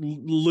is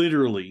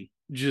literally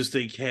just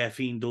a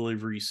caffeine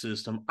delivery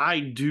system. I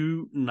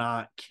do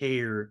not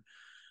care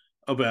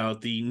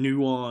about the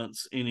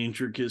nuance and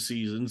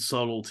intricacies and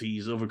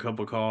subtleties of a cup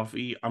of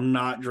coffee. I'm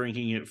not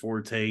drinking it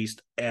for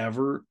taste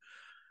ever.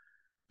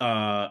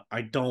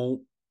 I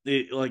don't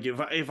like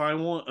if I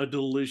want a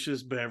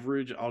delicious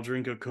beverage, I'll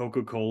drink a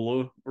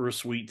Coca-Cola or a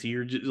sweet tea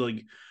or just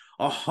like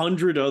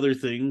 100 other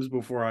things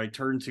before I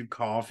turn to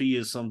coffee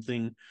as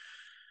something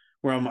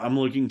where I'm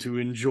looking to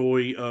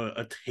enjoy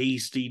a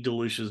tasty,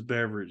 delicious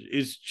beverage.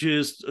 It's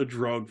just a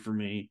drug for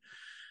me.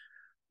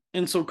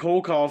 And so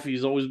cold coffee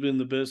has always been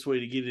the best way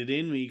to get it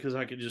in me because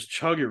I could just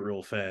chug it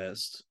real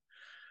fast.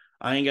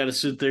 I ain't got to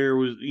sit there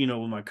with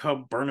with my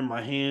cup burning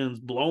my hands,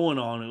 blowing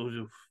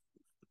on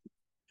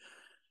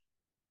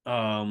it.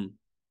 Um,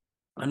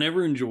 I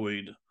never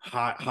enjoyed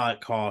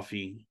hot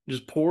coffee.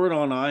 Just pour it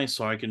on ice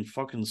so I can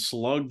fucking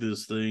slug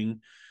this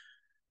thing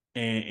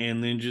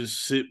and then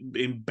just sit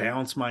and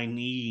bounce my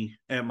knee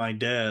at my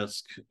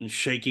desk and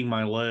shaking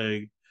my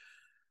leg,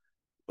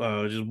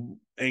 just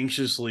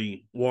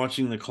anxiously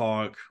watching the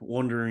clock,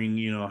 wondering,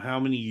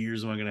 how many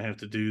years am I gonna have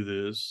to do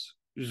this?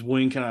 Just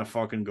when can I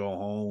fucking go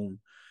home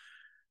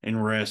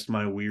and rest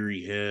my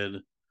weary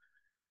head?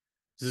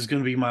 This is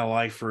gonna be my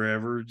life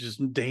forever,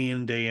 just day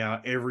in, day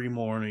out, every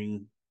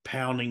morning,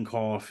 pounding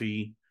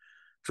coffee,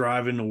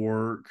 driving to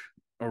work,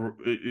 or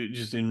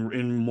just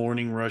in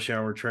morning rush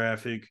hour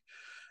traffic,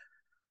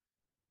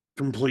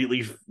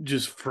 completely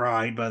just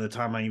fried by the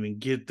time I even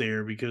get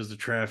there because the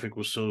traffic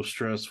was so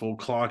stressful.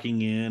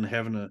 Clocking in,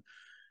 having to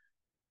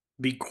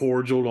be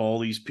cordial to all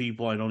these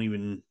people I don't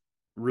even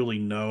really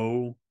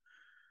know,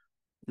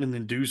 and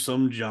then do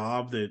some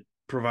job that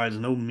provides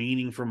no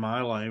meaning for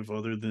my life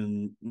other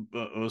than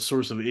a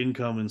source of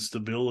income and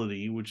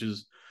stability, which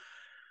is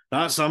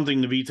not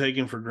something to be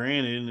taken for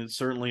granted. And it's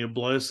certainly a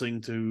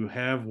blessing to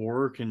have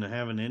work and to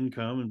have an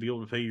income and be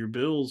able to pay your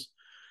bills.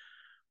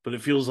 But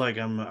it feels like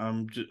I'm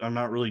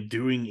not really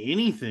doing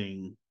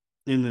anything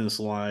in this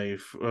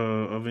life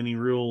of any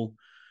real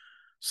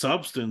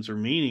substance or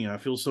meaning. I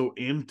feel so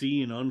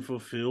empty and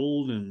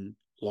unfulfilled and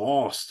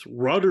lost,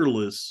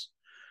 rudderless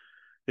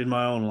in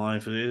my own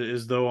life,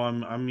 as though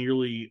I'm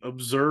merely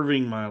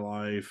observing my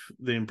life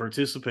than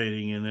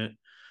participating in it.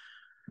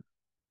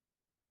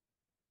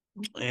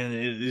 And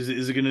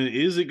is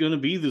it gonna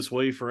be this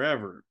way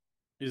forever?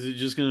 Is it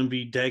just gonna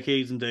be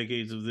decades and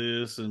decades of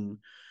this and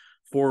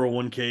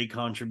 401k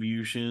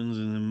contributions,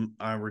 and then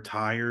I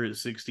retire at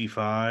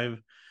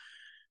 65?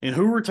 And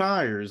who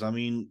retires? I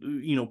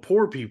mean,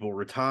 poor people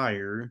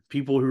retire.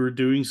 People who are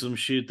doing some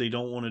shit they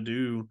don't want to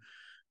do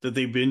that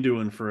they've been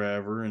doing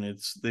forever, and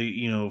it's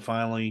they,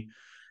 finally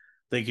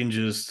they can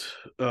just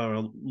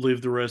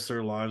live the rest of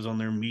their lives on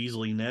their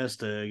measly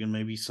nest egg and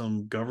maybe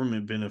some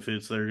government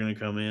benefits that are going to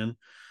come in.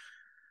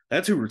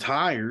 That's who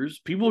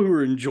retires. People who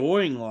are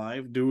enjoying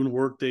life, doing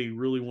work they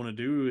really want to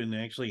do, and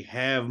actually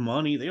have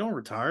money, they don't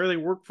retire. They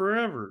work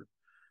forever.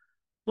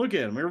 Look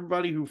at them.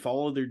 Everybody who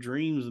followed their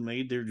dreams and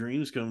made their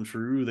dreams come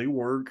true, they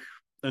work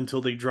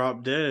until they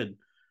drop dead.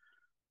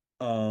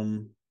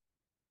 Um,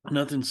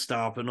 Nothing's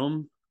stopping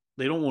them.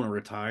 They don't want to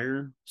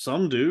retire.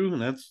 Some do,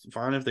 and that's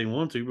fine if they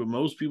want to, but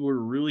most people are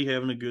really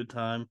having a good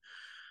time.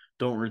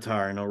 Don't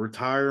retire. No,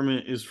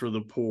 retirement is for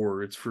the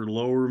poor. It's for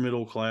lower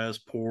middle class,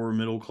 poor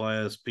middle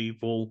class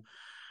people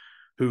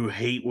who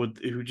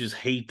just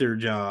hate their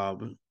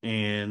job.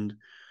 And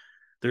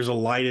there's a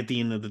light at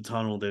the end of the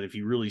tunnel that if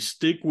you really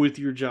stick with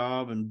your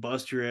job and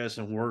bust your ass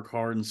and work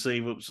hard and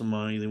save up some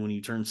money, then when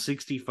you turn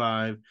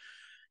 65,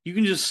 you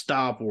can just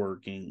stop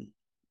working.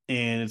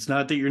 And it's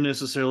not that you're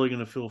necessarily going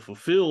to feel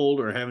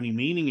fulfilled or have any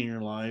meaning in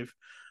your life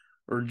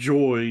or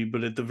joy,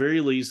 but at the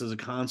very least, as a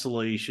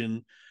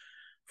consolation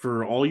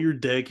for all your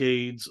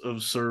decades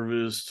of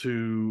service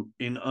to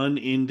an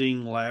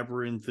unending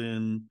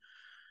labyrinthine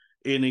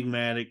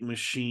enigmatic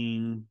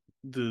machine,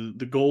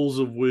 the goals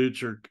of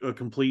which are a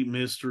complete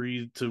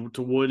mystery. To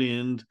what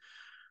end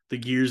the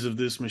gears of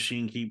this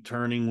machine keep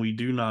turning, we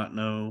do not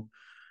know.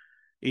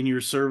 In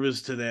your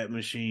service to that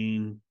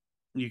machine,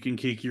 you can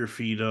kick your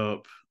feet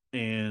up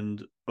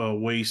and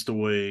waste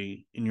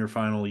away in your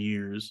final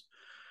years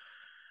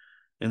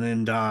and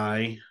then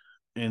die.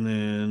 And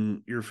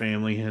then your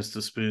family has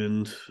to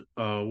spend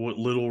what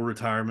little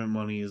retirement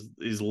money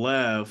is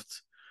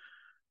left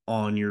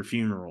on your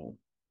funeral.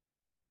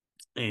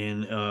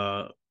 And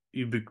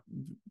you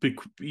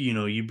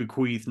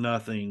bequeath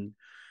nothing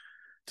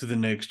to the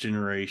next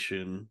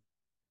generation.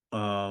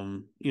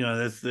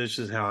 That's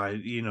just how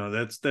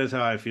that's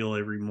how I feel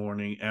every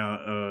morning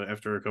out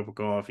after a cup of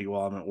coffee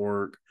while I'm at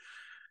work.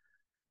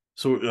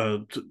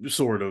 So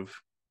sort of.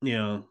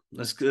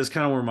 That's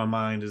kind of where my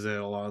mind is at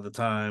a lot of the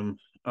time.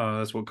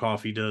 That's what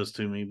coffee does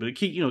to me, but it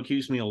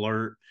keeps me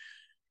alert,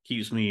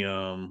 keeps me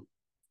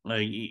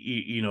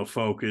like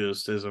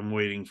focused as I'm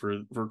waiting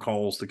for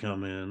calls to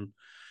come in.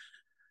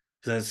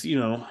 That's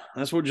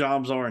what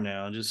jobs are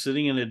now, just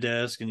sitting at a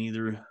desk and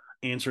either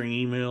answering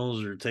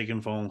emails or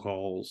taking phone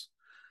calls.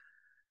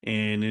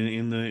 And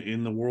in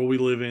the world we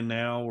live in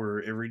now,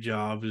 where every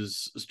job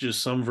is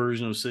just some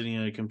version of sitting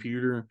at a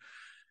computer,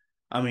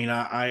 I mean,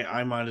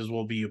 I might as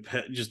well be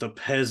just a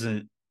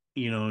peasant,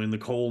 in the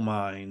coal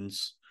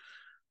mines,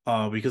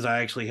 because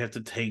I actually have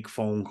to take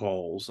phone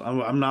calls.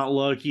 I'm not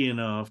lucky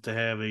enough to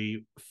have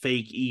a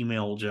fake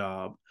email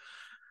job.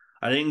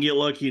 I didn't get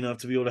lucky enough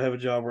to be able to have a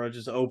job where I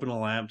just open a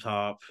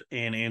laptop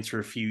and answer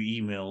a few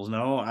emails.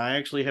 No, I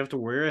actually have to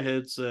wear a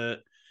headset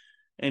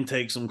and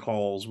take some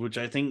calls, which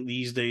I think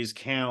these days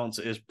counts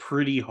as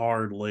pretty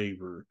hard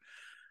labor.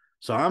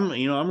 So I'm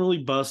really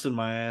busting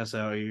my ass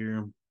out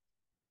here.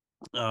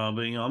 But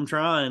I'm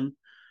trying.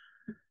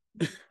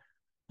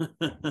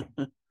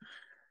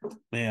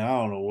 Man, I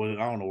don't know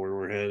where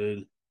we're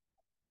headed.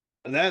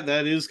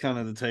 That is kind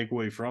of the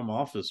takeaway from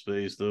Office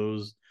Space, though.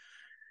 Is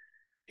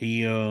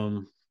he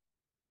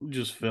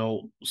just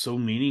felt so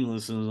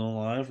meaningless in his own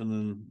life, and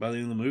then by the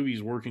end of the movie,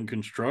 he's working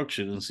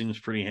construction and seems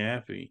pretty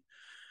happy.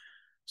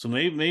 So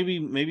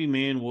maybe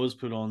man was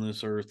put on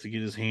this earth to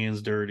get his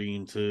hands dirty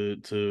and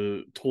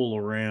to toil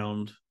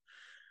around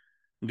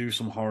and do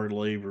some hard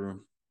labor.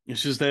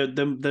 It's just that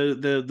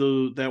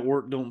that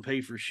work don't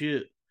pay for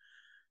shit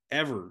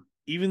ever.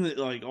 Even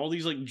like all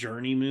these like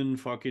journeyman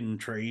fucking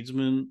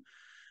tradesmen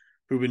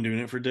who've been doing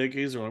it for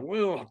decades are like,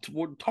 well,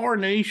 Tar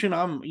Nation,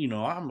 I'm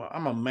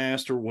a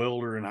master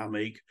welder and I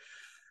make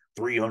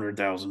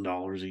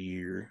 $300,000 a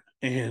year.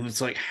 And it's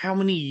like, how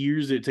many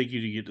years did it take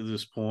you to get to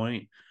this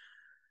point?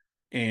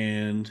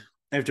 And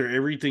after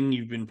everything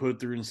you've been put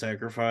through and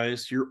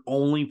sacrificed, you're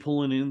only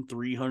pulling in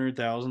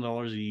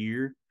 $300,000 a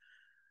year,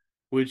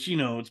 which,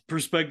 it's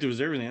perspective is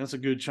everything. That's a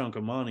good chunk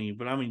of money.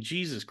 But I mean,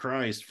 Jesus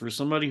Christ, for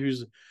somebody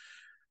who's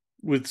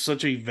with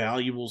such a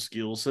valuable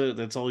skill set,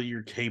 that's all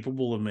you're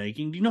capable of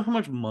making. Do you know how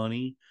much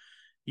money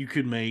you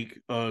could make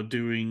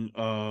doing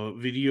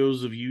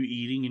videos of you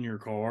eating in your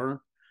car?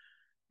 Are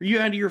you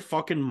out of your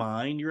fucking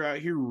mind? You're out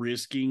here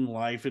risking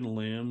life and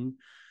limb,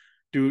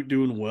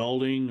 doing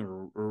welding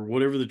or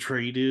whatever the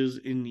trade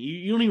is, and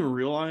you don't even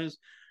realize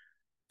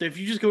that if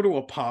you just go to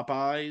a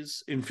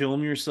Popeyes and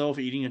film yourself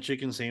eating a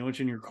chicken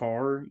sandwich in your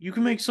car, you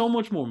can make so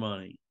much more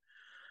money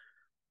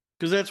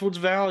because that's what's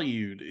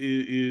valued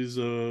is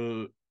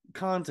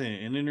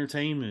content and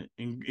entertainment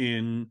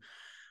and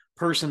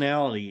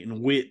personality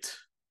and wit.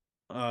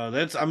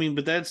 That's I mean,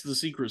 but that's the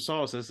secret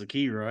sauce. That's the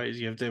key, right? Is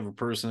you have to have a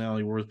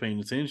personality worth paying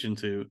attention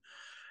to.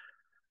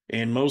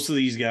 And most of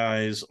these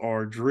guys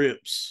are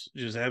drips,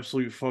 just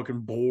absolute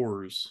fucking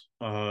bores,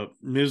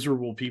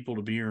 miserable people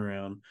to be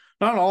around.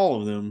 Not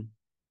all of them.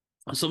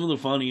 Some of the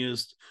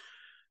funniest,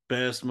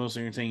 best, most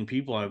entertaining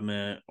people I've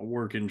met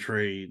work in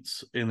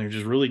trades, and they're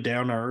just really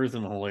down to earth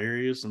and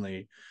hilarious. And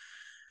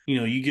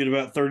you get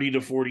about 30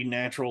 to 40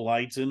 natural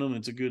lights in them.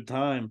 It's a good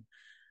time.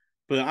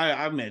 But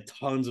I've met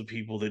tons of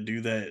people that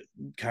do that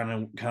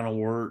kind of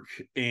work,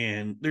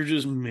 and they're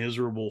just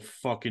miserable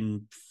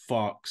fucking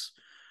fucks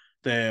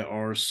that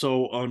are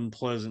so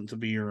unpleasant to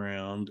be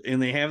around. And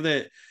they have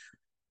that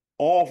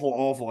awful,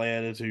 awful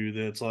attitude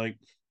that's like,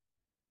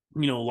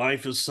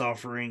 life is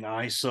suffering.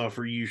 I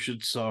suffer. You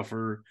should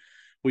suffer.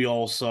 We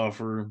all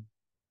suffer.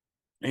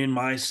 And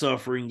my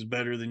suffering's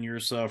better than your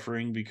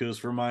suffering because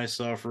for my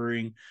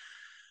suffering,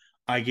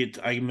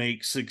 I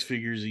make six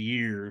figures a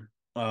year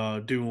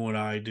doing what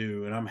I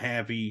do. And I'm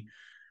happy.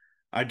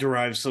 I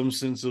derive some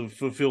sense of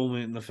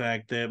fulfillment in the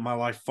fact that my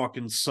life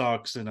fucking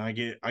sucks and I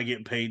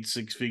get paid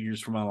six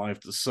figures for my life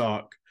to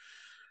suck.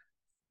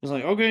 It's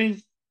like,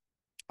 okay,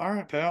 all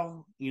right,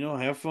 pal,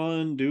 have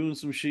fun doing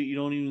some shit you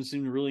don't even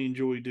seem to really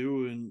enjoy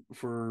doing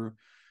for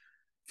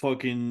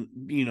fucking,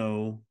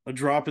 a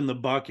drop in the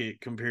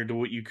bucket compared to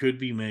what you could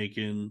be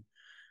making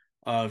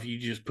if you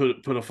just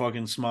put a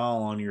fucking smile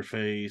on your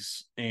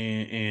face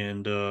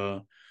and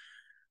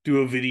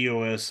do a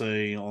video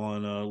essay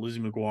on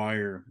Lizzie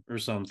McGuire or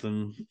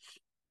something.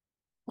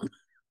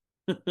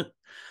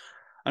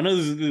 I know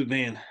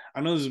man.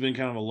 I know this has been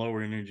kind of a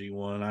lower energy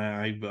one.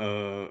 I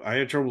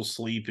had trouble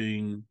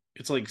sleeping.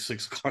 It's like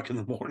 6 o'clock in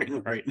the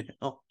morning right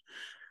now.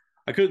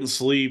 I couldn't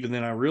sleep, and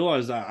then I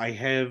realized I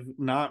have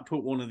not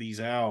put one of these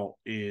out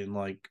in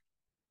like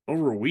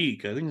over a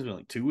week. I think it's been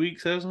like 2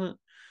 weeks, hasn't it?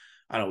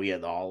 I know we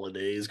had the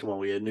holidays. Come on,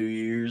 we had New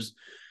Year's.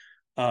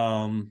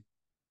 Um,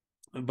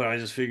 but I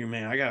just figured,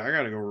 man, I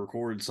gotta go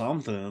record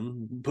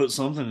something, put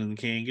something in the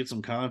can, get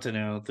some content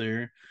out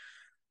there.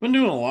 Been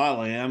doing a lot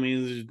lately. I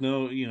mean, there's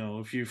no,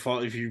 if you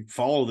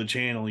follow the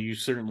channel, you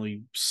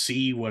certainly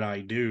see what I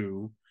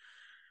do.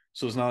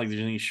 So it's not like there's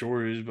any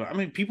shortage. But I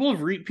mean, people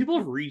have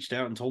reached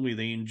out and told me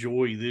they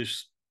enjoy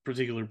this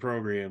particular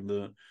program,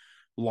 the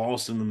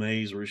Lost in the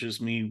Maze, where it's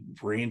just me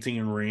ranting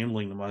and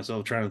rambling to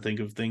myself, trying to think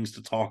of things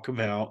to talk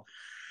about.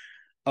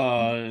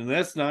 And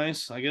that's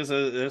nice. I guess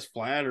that's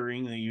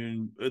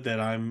flattering that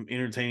I'm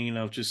entertaining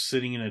enough just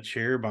sitting in a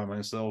chair by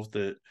myself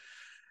that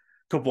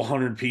a couple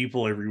hundred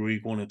people every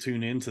week want to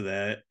tune into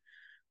that.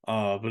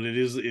 But it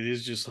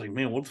is just like,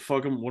 man, what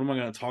am I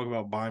going to talk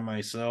about by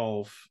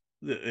myself?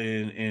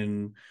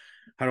 And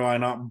how do I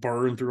not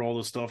burn through all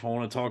the stuff I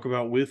want to talk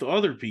about with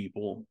other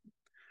people?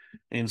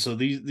 And so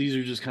these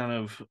are just kind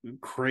of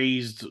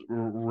crazed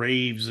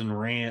raves and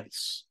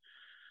rants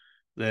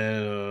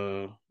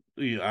that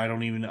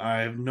yeah,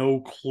 I have no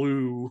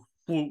clue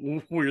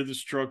where the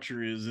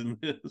structure is in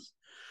this.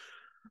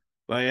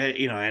 But I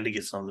had to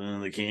get something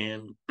in the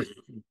can.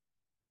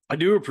 I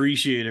do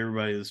appreciate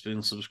everybody that's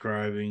been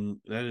subscribing.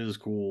 That is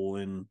cool,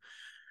 and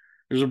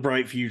there's a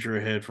bright future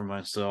ahead for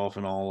myself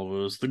and all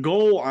of us. The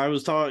goal I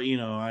was taught,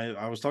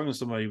 I was talking to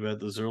somebody about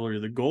this earlier.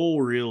 The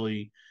goal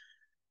really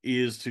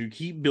is to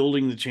keep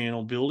building the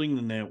channel, building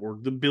the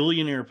network, the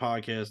Billionaire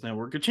Podcast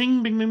Network.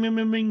 Ka-ching, bing, bing, bing,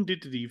 bing, bing,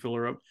 dee, fill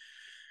her up,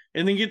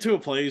 and then get to a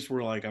place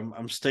where like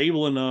I'm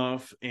stable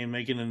enough and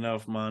making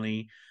enough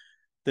money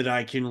that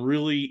I can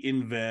really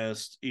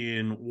invest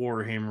in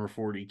Warhammer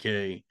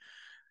 40K.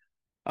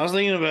 I was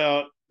thinking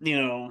about,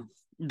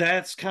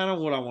 that's kind of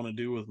what I want to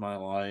do with my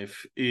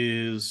life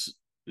is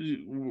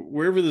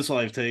wherever this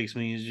life takes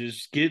me is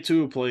just get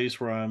to a place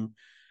where I'm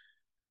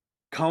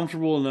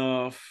comfortable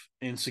enough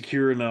and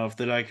secure enough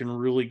that I can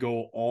really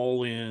go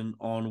all in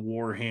on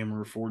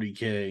Warhammer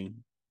 40K.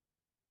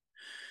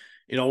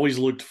 It always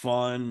looked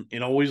fun.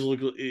 It's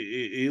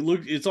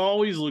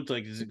always looked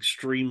like it's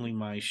extremely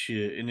my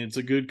shit, and it's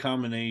a good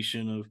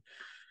combination of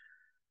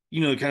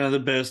kind of the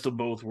best of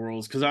both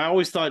worlds. Because I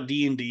always thought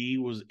D&D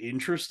was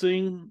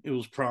interesting, it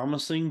was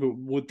promising, but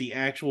what the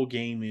actual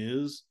game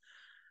is,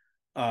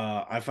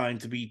 I find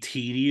to be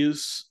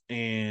tedious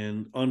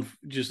and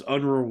just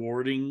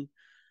unrewarding.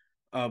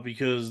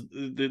 Because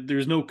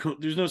there's no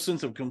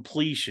sense of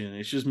completion.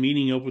 It's just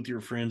meeting up with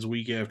your friends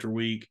week after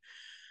week.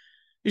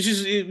 It's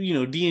just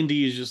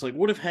D&D is just like,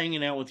 what if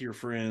hanging out with your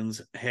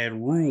friends had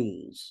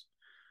rules?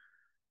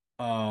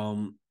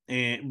 And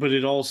but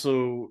it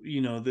also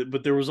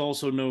but there was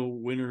also no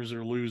winners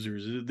or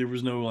losers. There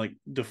was no like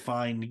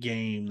defined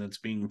game that's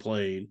being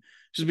played,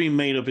 just being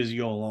made up as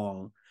you go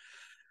along.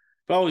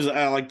 But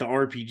I like the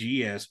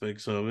RPG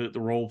aspects of it, the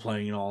role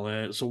playing and all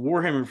that. So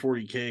Warhammer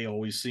 40K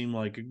always seemed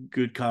like a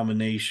good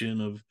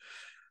combination of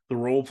the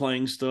role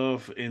playing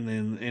stuff and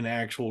then an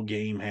actual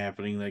game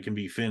happening that can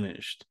be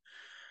finished.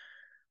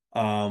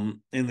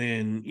 And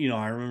then,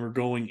 I remember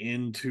going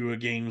into a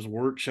games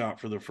workshop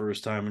for the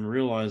first time and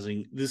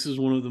realizing this is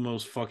one of the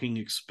most fucking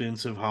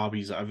expensive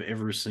hobbies I've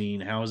ever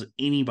seen. How is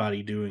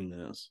anybody doing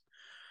this?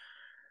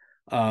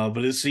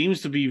 But it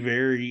seems to be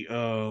very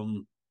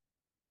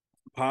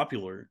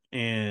popular,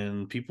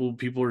 and people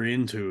are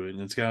into it,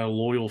 and it's got a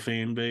loyal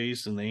fan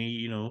base, and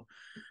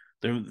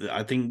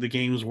I think the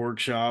Games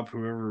Workshop,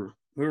 whoever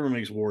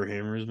makes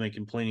Warhammer, is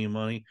making plenty of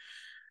money.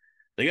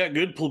 They got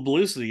good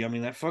publicity. I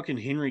mean, that fucking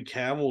Henry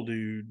Cavill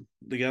dude,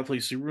 the guy who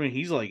plays Superman,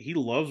 he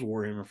loves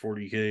Warhammer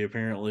 40K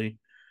apparently.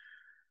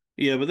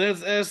 Yeah, but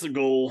that's the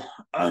goal.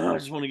 I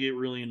just want to get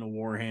really into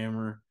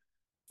Warhammer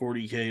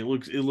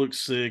 40K. It looks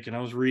sick, and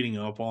I was reading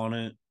up on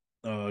it,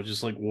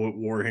 just like what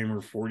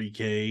Warhammer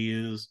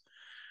 40K is,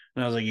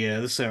 and I was like, yeah,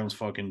 this sounds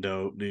fucking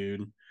dope,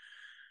 dude.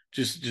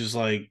 Just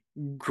like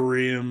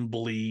grim,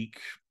 bleak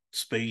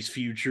space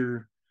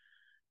future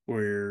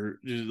where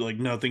just like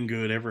nothing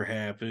good ever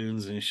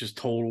happens and it's just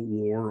total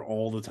war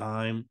all the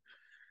time.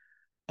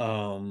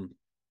 Um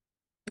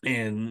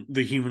and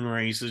the human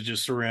race is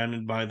just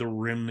surrounded by the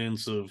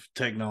remnants of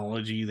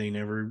technology they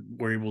never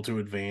were able to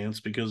advance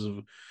because of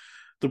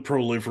the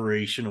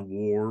proliferation of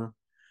war.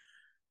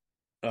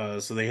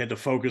 So they had to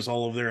focus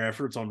all of their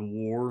efforts on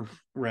war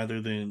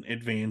rather than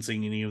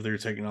advancing any of their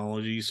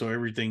technology. So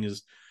everything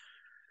is,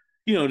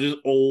 just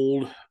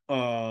old,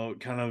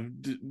 kind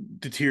of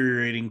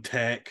deteriorating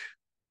tech,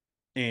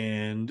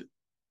 and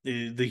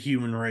the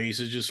human race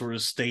is just sort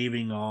of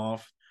staving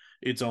off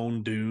its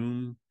own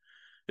doom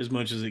as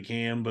much as it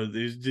can, but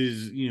is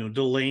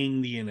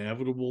delaying the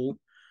inevitable.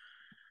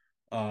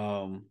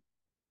 Um,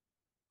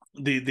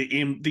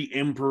 the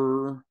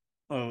emperor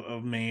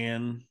of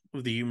man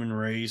of the human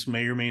race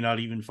may or may not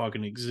even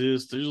fucking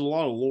exist. There's a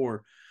lot of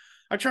lore.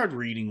 I tried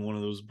reading one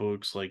of those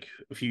books like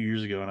a few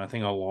years ago, and I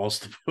think I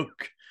lost the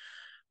book.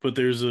 But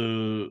there's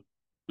a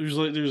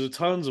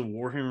tons of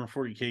Warhammer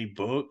 40K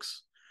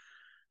books.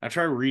 I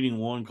tried reading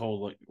one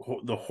called like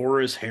the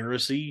Horus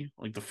Heresy,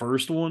 like the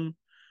first one,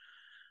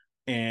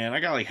 and I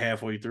got like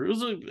halfway through. It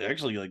was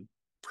actually like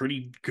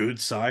pretty good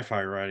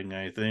sci-fi writing,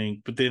 I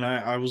think. But then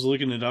I was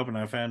looking it up and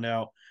I found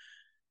out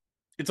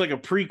it's like a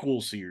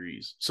prequel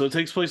series, so it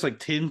takes place like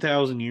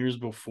 10,000 years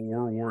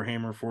before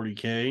Warhammer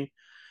 40K,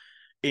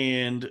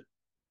 and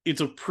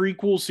it's a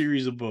prequel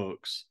series of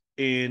books,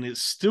 and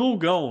it's still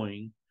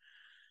going.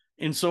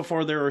 And so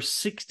far, there are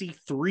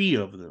 63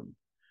 of them.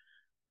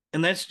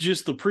 And that's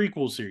just the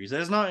prequel series.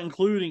 That's not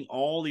including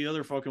all the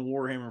other fucking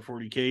Warhammer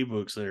 40K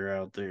books that are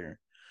out there.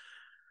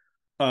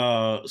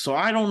 So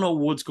I don't know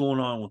what's going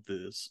on with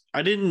this.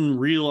 I didn't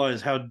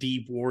realize how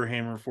deep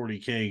Warhammer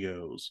 40K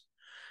goes.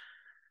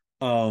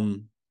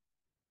 Um,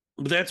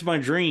 but that's my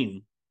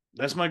dream.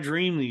 That's my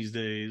dream these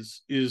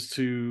days is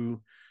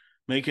to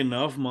make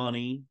enough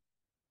money,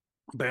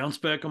 bounce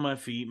back on my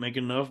feet, make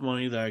enough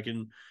money that I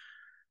can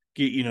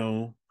get,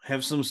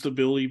 have some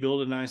stability,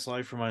 build a nice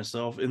life for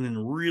myself, and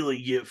then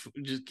really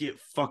get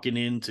fucking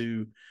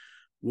into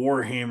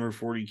Warhammer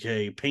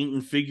 40K,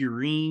 painting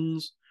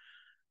figurines,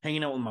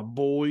 hanging out with my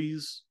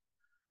boys,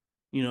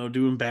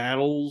 doing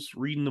battles,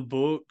 reading the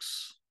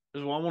books.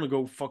 I want to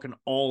go fucking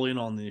all in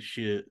on this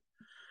shit.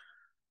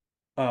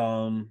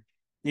 Um,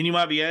 and you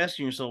might be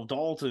asking yourself,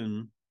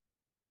 Dalton,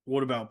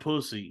 what about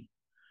pussy?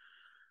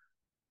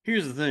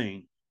 Here's the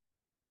thing: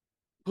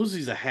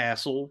 pussy's a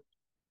hassle.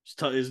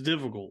 It's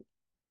difficult,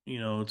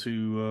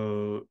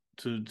 to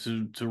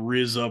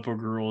riz up a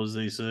girl, as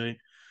they say.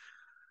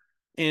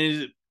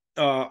 And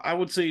I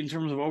would say, in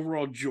terms of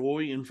overall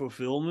joy and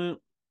fulfillment,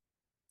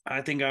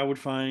 I think I would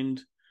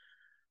find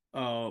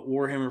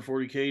Warhammer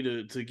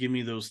 40K to give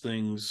me those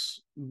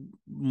things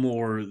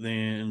more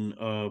than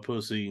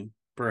pussy.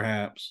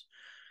 perhaps.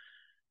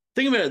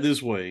 Think about it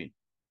this way.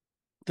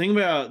 Think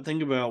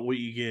about what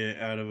you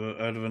get out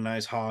of a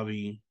nice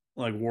hobby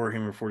like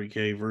Warhammer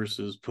 40K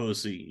versus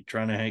pussy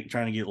trying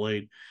to get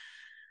laid.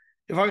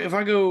 If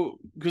I go,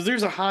 because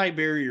there's a high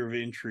barrier of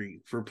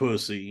entry for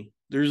pussy.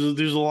 There's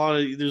a lot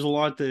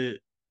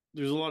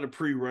of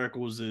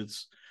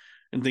prerequisites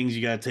and things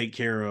you got to take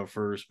care of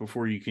first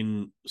before you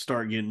can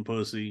start getting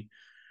pussy.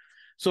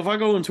 So if I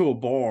go into a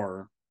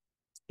bar,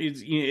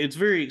 it's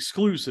very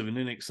exclusive and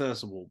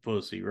inaccessible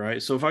pussy,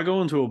 right? So if I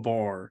go into a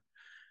bar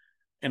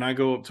and I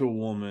go up to a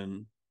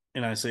woman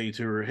and I say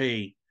to her,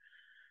 "Hey,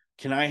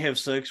 can I have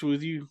sex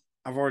with you?"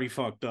 I've already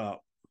fucked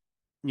up.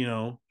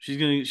 She's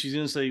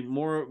gonna say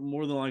more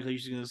than likely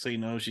she's gonna say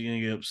no. She's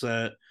gonna get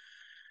upset,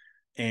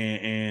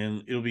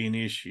 and it'll be an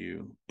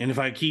issue. And if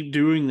I keep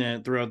doing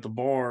that throughout the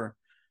bar,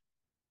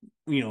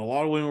 a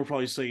lot of women will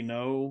probably say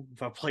no.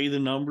 If I play the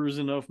numbers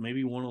enough,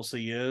 maybe one will say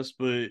yes.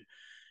 But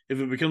if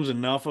it becomes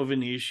enough of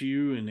an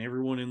issue and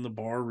everyone in the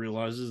bar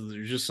realizes that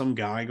there's just some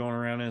guy going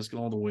around asking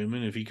all the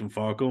women if he can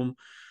fuck them,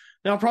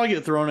 then I'll probably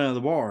get thrown out of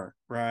the bar,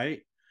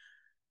 right?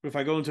 But if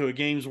I go into a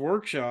games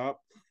workshop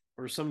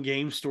or some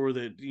game store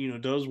that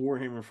does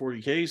Warhammer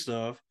 40K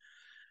stuff,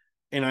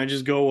 and I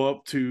just go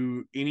up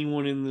to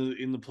anyone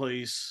in the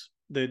place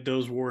that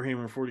does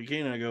Warhammer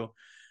 40K, and I go,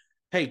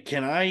 "Hey,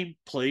 can I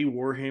play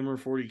Warhammer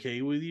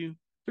 40K with you?"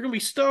 They're gonna be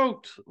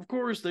stoked. Of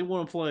course, they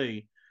want to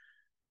play.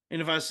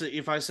 And if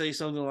I say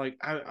something like,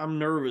 I'm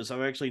nervous,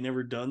 I've actually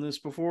never done this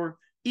before,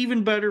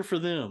 even better for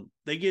them.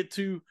 They get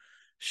to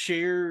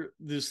share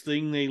this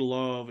thing they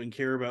love and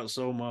care about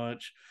so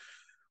much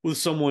with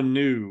someone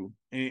new,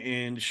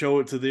 and show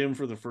it to them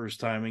for the first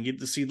time and get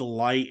to see the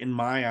light in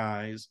my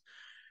eyes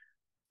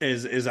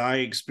as I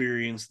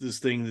experience this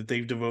thing that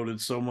they've devoted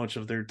so much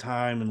of their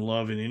time and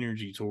love and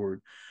energy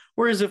toward.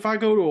 Whereas if I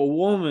go to a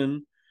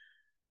woman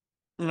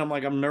and I'm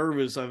like, I'm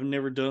nervous, I've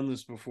never done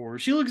this before,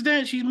 she looks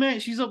down, she's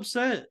mad, she's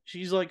upset.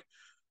 She's like,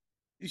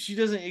 she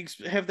doesn't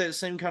have that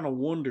same kind of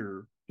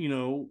wonder,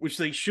 which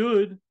they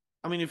should.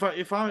 I mean,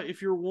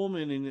 if you're a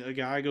woman and a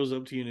guy goes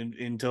up to you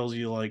and tells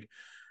you like,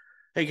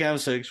 "Hey, can I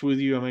have sex with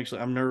you?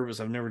 I'm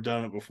nervous. I've never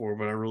done it before,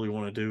 but I really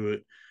want to do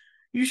it."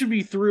 You should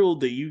be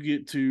thrilled that you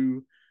get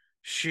to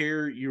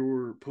share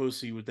your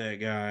pussy with that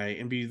guy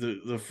and be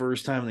the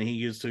first time that he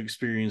gets to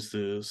experience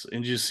this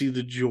and just see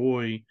the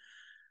joy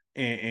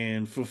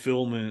and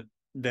fulfillment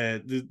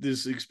that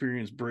this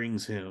experience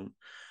brings him.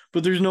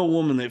 But there's no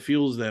woman that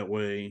feels that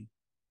way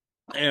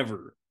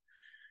ever.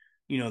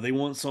 They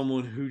want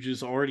someone who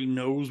just already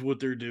knows what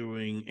they're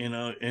doing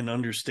and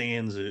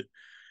understands it.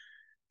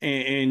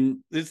 And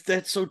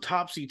that's so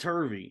topsy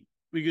turvy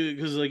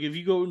because like if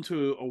you go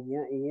into a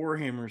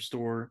Warhammer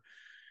store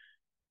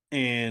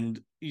and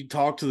you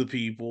talk to the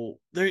people,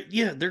 they're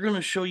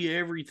gonna show you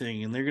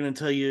everything, and they're gonna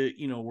tell you,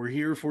 we're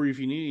here for you if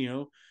you need,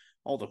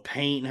 all the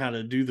paint, how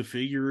to do the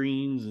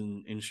figurines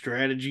and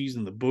strategies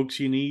and the books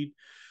you need.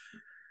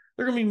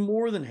 They're gonna be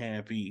more than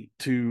happy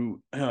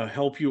to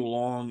help you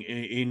along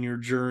in your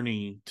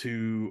journey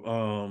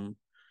to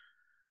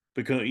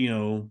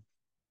become,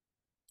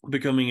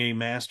 becoming a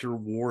master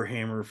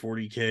Warhammer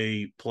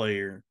 40K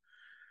player.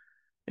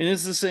 And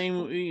it's the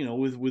same,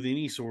 with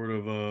any sort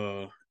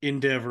of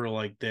endeavor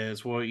like that.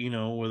 It's what,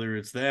 whether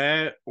it's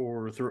that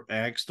or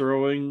axe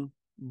throwing,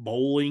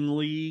 bowling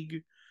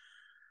league,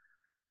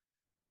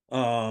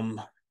 um,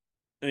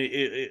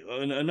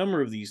 a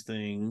number of these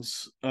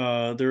things.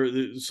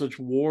 They're such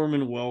warm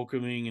and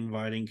welcoming,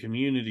 inviting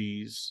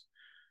communities.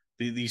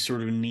 These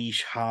sort of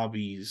niche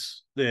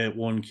hobbies that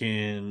one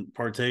can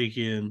partake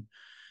in,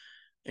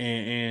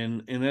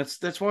 and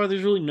that's why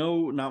there's really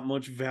not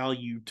much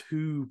value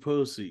to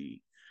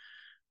pussy.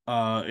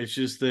 It's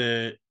just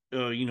that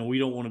we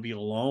don't want to be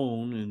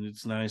alone, and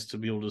it's nice to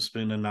be able to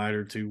spend a night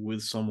or two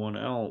with someone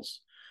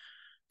else.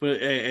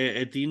 But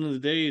at the end of the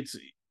day,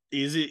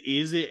 is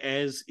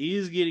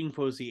getting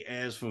pussy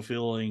as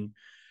fulfilling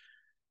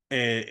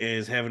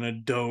as having a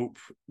dope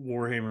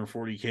Warhammer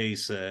 40K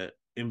set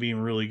and being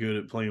really good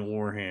at playing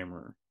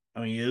Warhammer?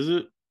 I mean, is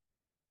it?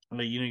 I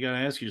mean, you gotta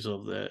ask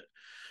yourself that.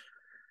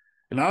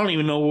 And I don't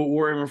even know what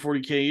Warhammer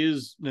 40K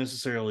is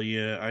necessarily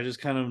yet. I just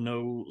kind of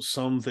know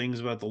some things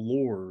about the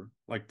lore,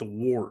 like the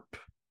warp.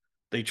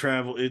 They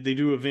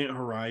do event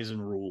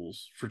horizon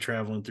rules for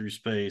traveling through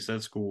space.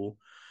 That's cool.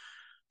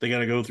 They got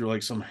to go through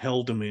like some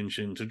hell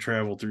dimension to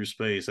travel through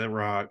space. That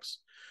rocks.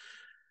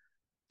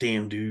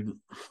 Damn, dude.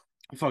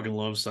 I fucking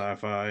love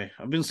sci-fi.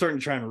 I've been starting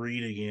to try and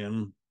read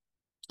again,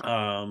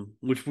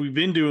 which we've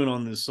been doing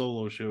on this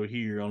solo show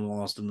here on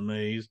Lost in the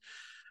Maze.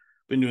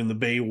 Been doing the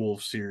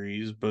Beowulf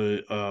series,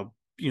 but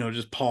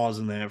just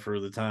pausing that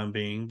for the time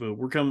being. But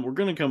we're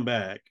gonna come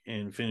back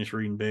and finish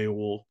reading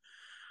Beowulf.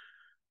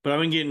 But I've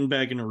been getting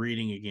back into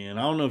reading again.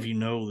 I don't know if you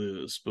know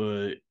this,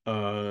 but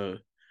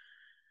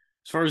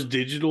as far as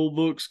digital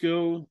books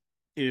go,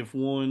 if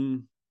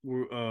one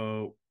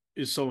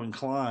is so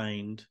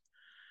inclined,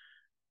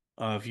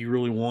 if you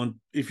really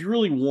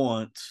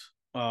want,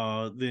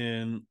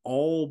 then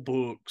all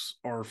books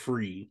are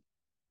free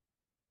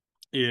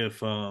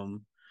if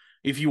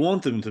you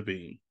want them to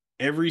be.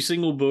 every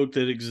single book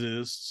that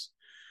exists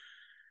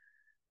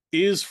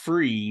is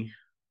free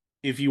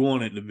if you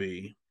want it to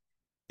be,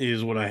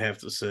 is what I have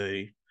to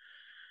say.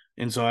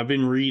 And so I've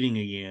been reading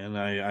again.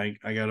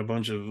 I got a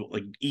bunch of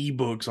like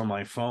ebooks on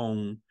my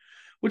phone,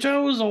 which I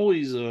was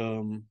always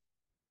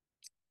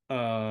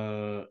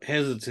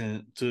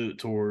hesitant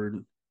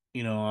toward.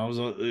 I was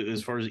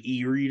as far as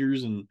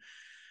e-readers and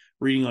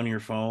reading on your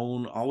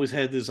phone, I always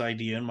had this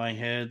idea in my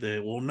head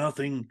that, well,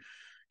 nothing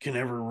can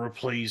ever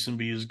replace and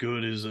be as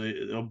good as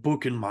a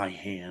book in my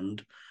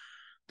hand,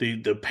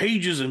 the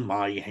pages in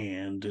my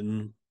hand.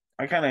 And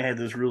I kind of had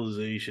this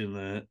realization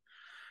that,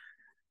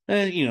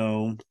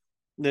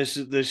 that's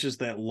just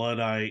that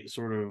Luddite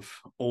sort of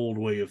old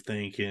way of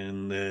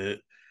thinking that,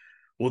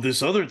 well,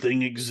 this other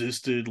thing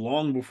existed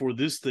long before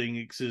this thing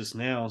exists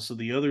now, so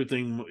the other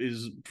thing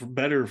is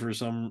better for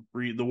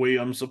the way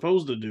I'm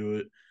supposed to do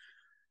it.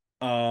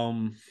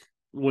 When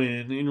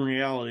in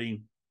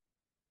reality,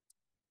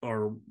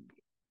 or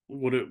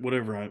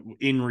whatever,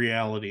 in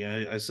reality,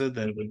 I said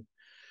that, but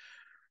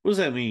what does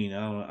that mean? I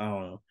don't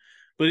know.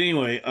 But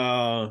anyway,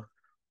 I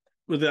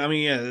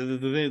mean, yeah,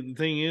 the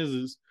thing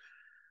is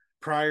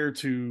prior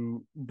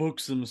to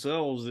books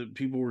themselves, that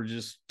people were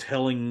just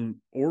telling,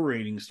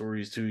 orating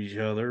stories to each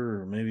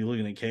other, or maybe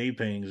looking at cave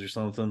paintings or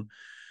something.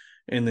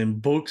 And then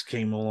books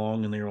came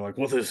along, and they were like,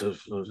 "Well, this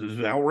is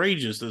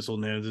outrageous. This will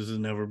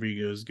never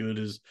be as good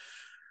as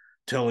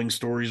telling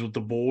stories with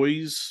the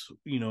boys."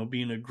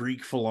 Being a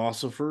Greek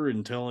philosopher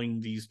and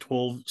telling these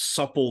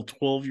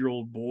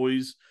 12-year-old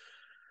boys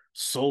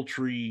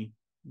sultry,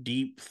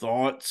 deep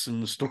thoughts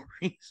and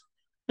stories.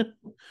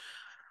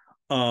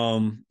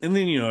 And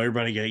then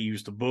everybody got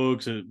used to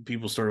books.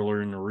 People started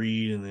learning to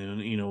read, and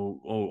then a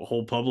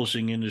whole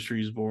publishing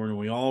industry is born, and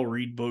we all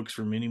read books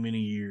for many, many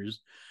years.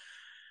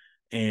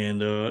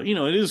 And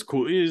it is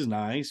cool. It is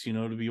nice,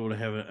 to be able to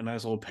have a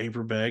nice little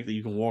paperback that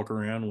you can walk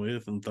around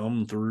with and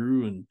thumb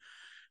through, and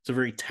it's a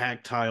very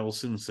tactile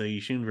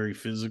sensation, very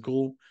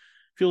physical.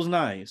 Feels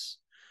nice.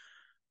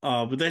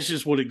 But that's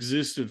just what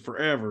existed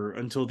forever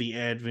until the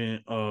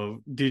advent of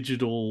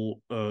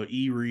digital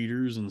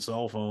e-readers and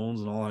cell phones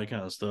and all that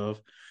kind of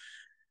stuff.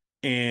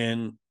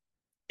 And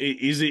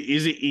is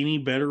it any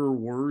better or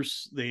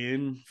worse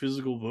than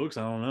physical books?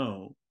 I don't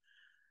know.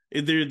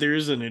 There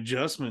is an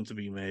adjustment to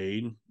be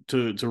made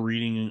to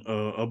reading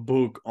a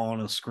book on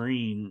a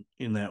screen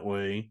in that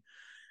way.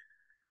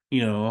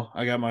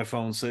 I got my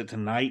phone set to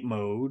night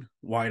mode,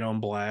 white on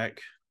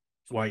black,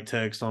 white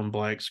text on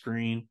black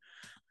screen,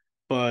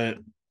 but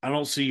I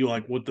don't see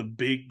like what the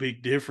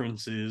big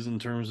difference is in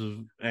terms of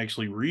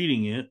actually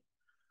reading it.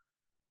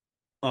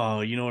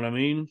 You know what I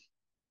mean?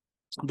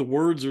 The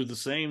words are the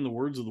same. The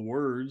words are the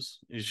words.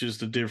 It's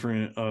just a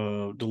different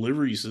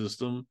delivery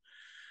system.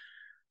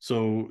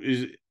 So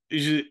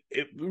I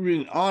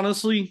mean,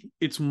 honestly,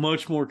 it's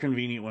much more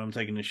convenient when I'm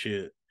taking a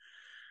shit.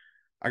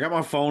 I got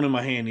my phone in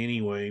my hand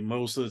anyway.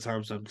 Most of the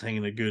times I'm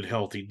taking a good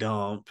healthy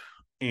dump.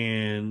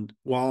 And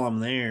while I'm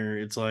there,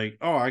 it's like,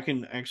 oh, I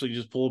can actually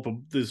just pull up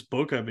this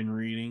book I've been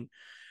reading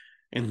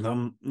and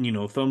thumb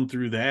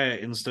through that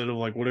instead of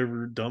like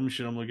whatever dumb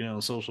shit I'm looking at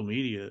on social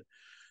media.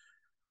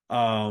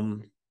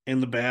 And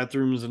the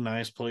bathroom is a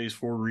nice place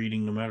for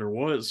reading no matter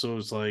what. So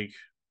it's like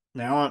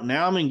now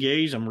I'm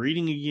engaged. I'm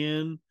reading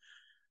again,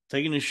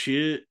 taking a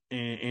shit,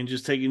 and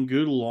just taking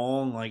good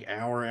long like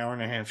hour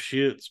and a half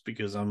shits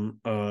because I'm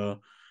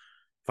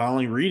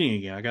finally reading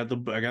again. I got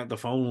the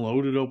phone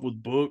loaded up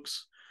with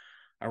books.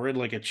 I read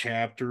like a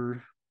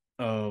chapter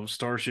of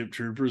Starship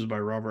Troopers by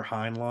Robert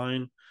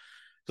Heinlein.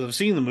 So I've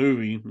seen the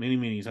movie many,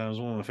 many times,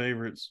 one of my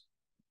favorites.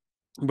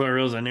 But I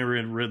realized I never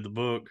had read the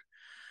book.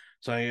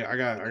 So I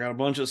got a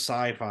bunch of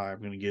sci-fi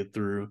I'm gonna get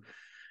through.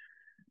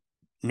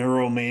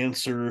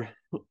 Neuromancer,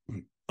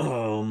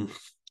 um,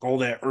 all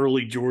that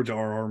early George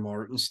R. R.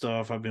 Martin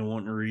stuff I've been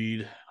wanting to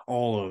read,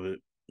 all of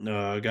it.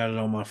 I got it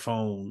on my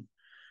phone.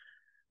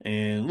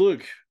 And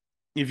look,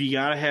 if you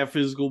gotta have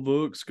physical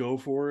books, go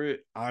for it.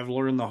 I've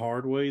learned the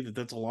hard way that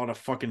that's a lot of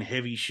fucking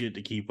heavy shit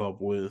to keep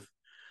up with.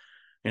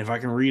 And if I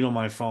can read on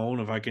my phone,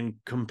 if I can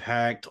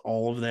compact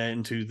all of that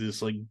into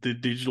this like the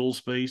digital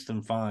space,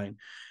 then fine.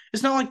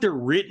 It's not like they're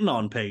written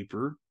on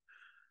paper,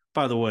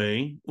 by the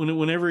way.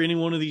 Whenever any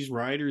one of these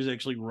writers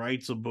actually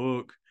writes a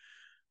book,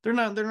 they're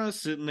not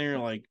sitting there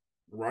like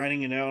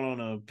writing it out on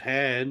a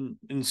pad.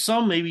 And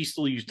some maybe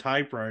still use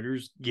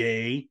typewriters,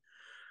 gay,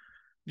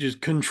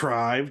 just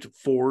contrived,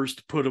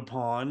 forced, put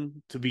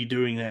upon to be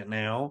doing that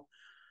now.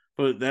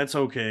 But that's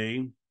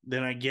okay.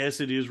 Then I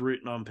guess it is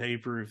written on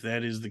paper if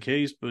that is the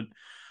case, but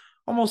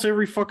almost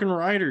every fucking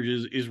writer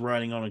is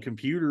writing on a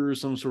computer or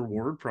some sort of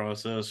word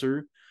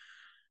processor.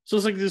 So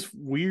it's like this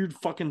weird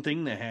fucking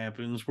thing that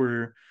happens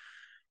where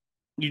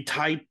you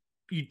type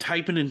you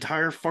type an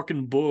entire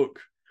fucking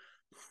book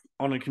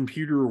on a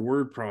computer or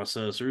word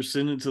processor,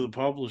 send it to the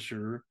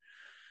publisher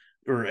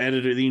or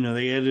edit it,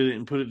 they edit it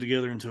and put it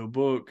together into a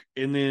book,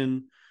 and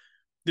then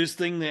this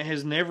thing that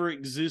has never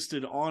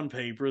existed on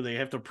paper, they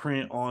have to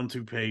print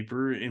onto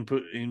paper and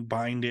put and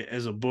bind it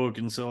as a book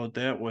and sell it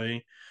that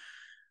way,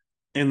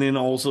 and then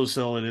also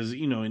sell it as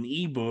an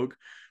ebook,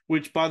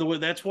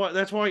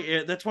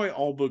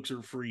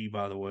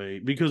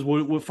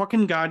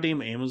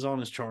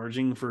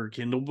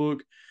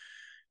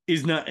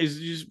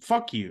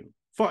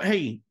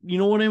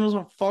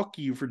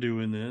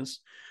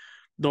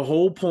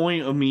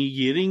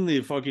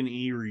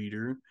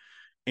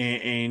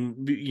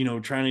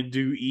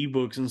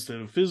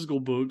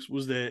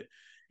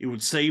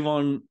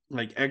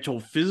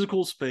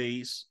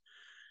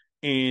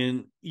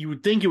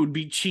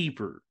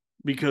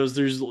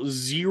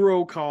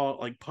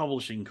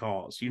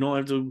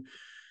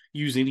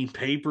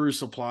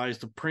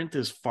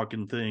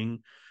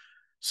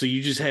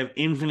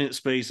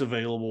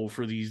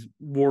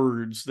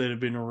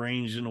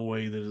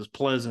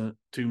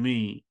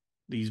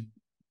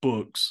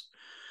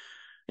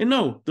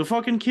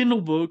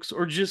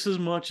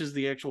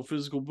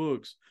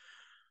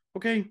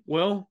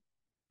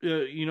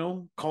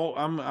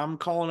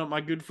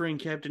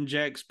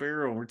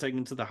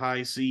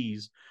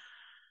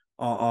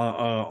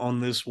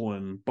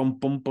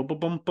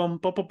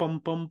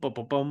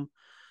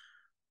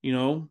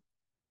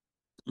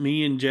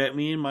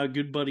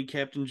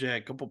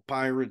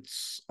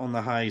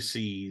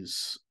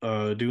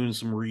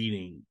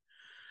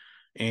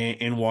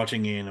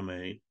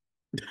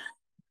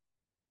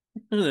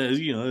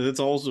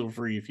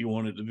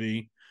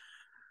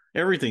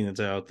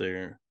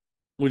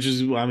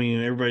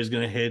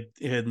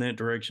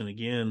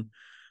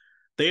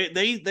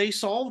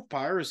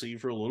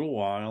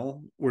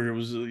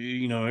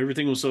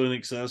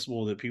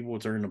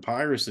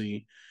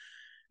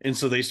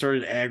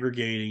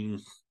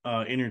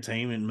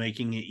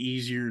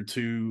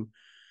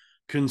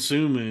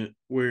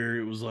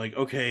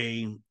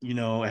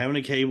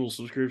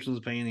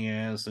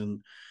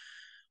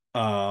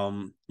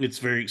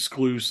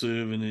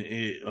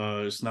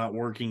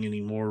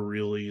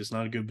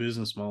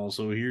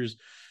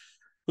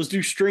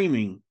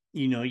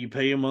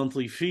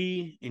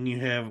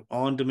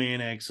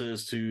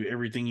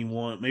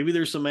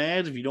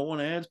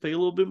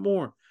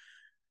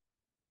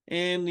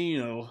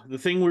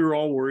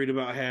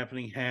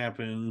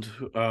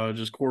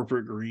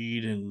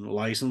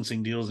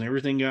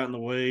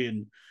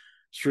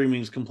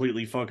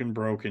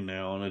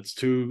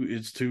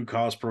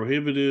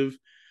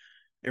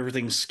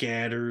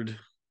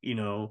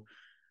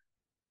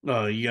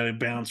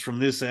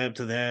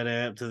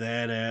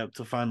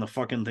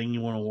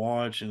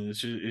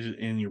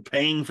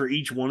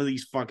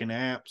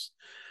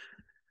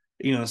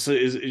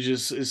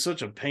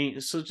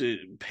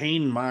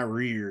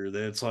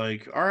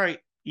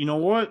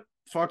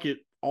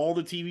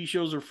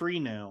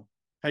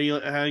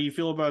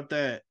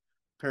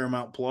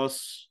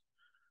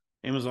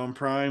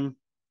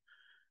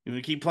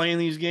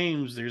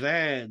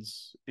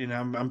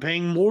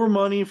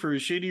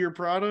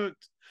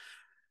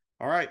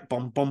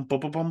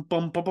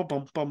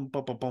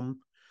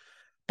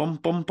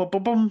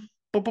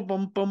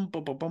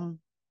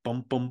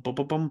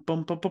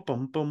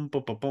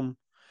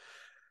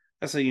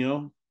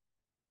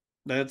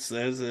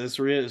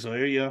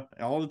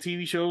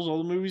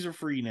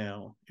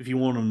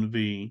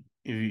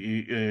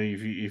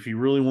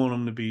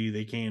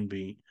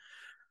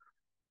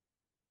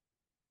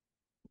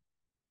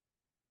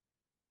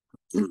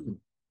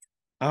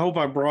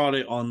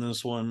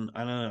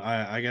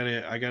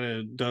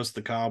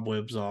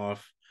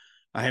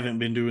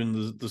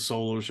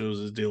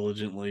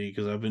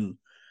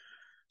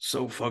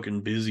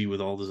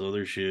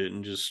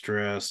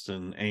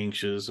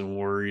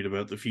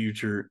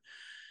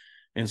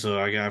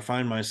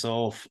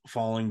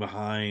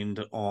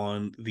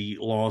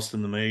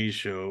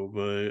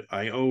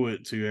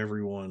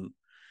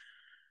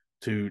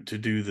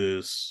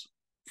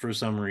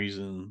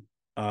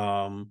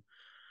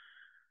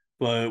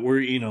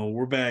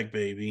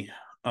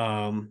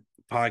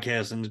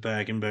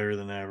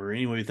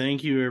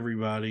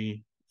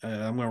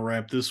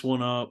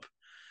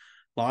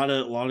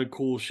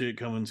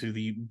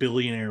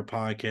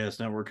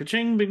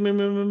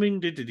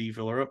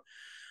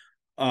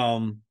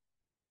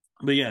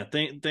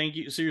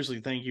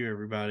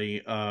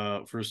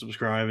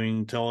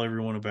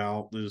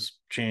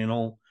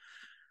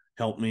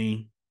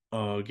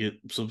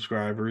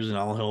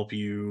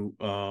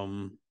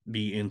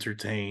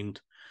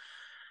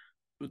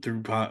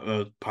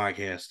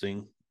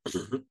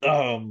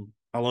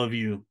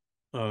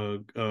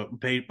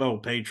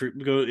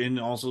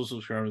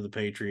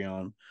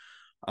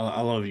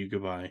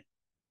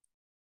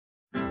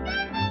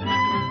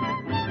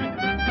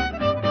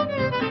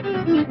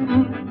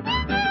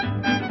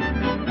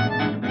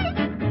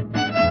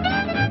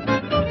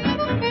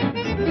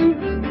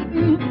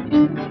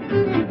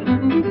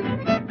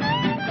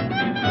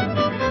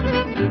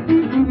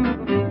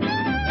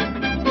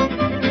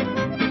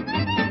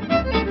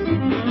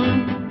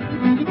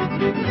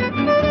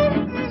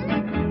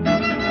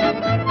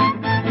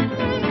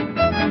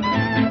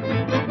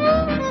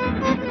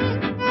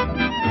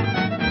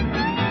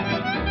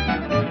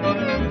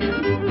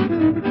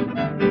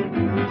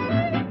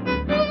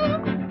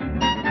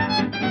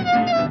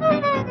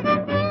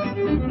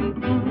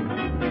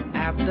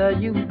 After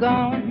you've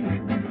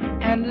gone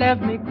and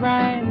left me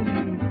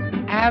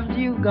crying, after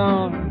you've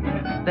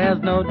gone, there's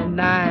no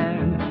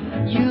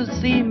denying. You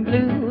seem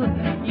blue,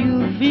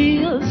 you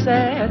feel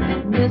sad,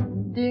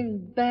 Mr.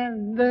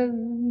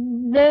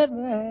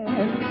 Never.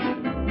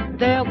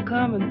 There'll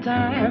come a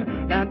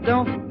time, now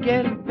don't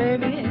forget it,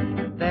 baby.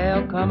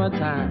 There'll come a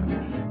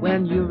time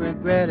when you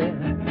regret it.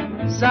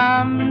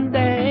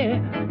 Someday,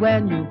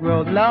 when you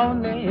grow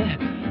lonely,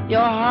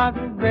 your heart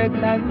will break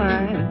like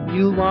mine.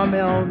 You want me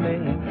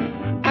only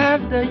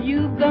after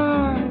you've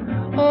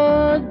gone.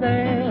 Oh,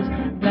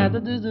 there's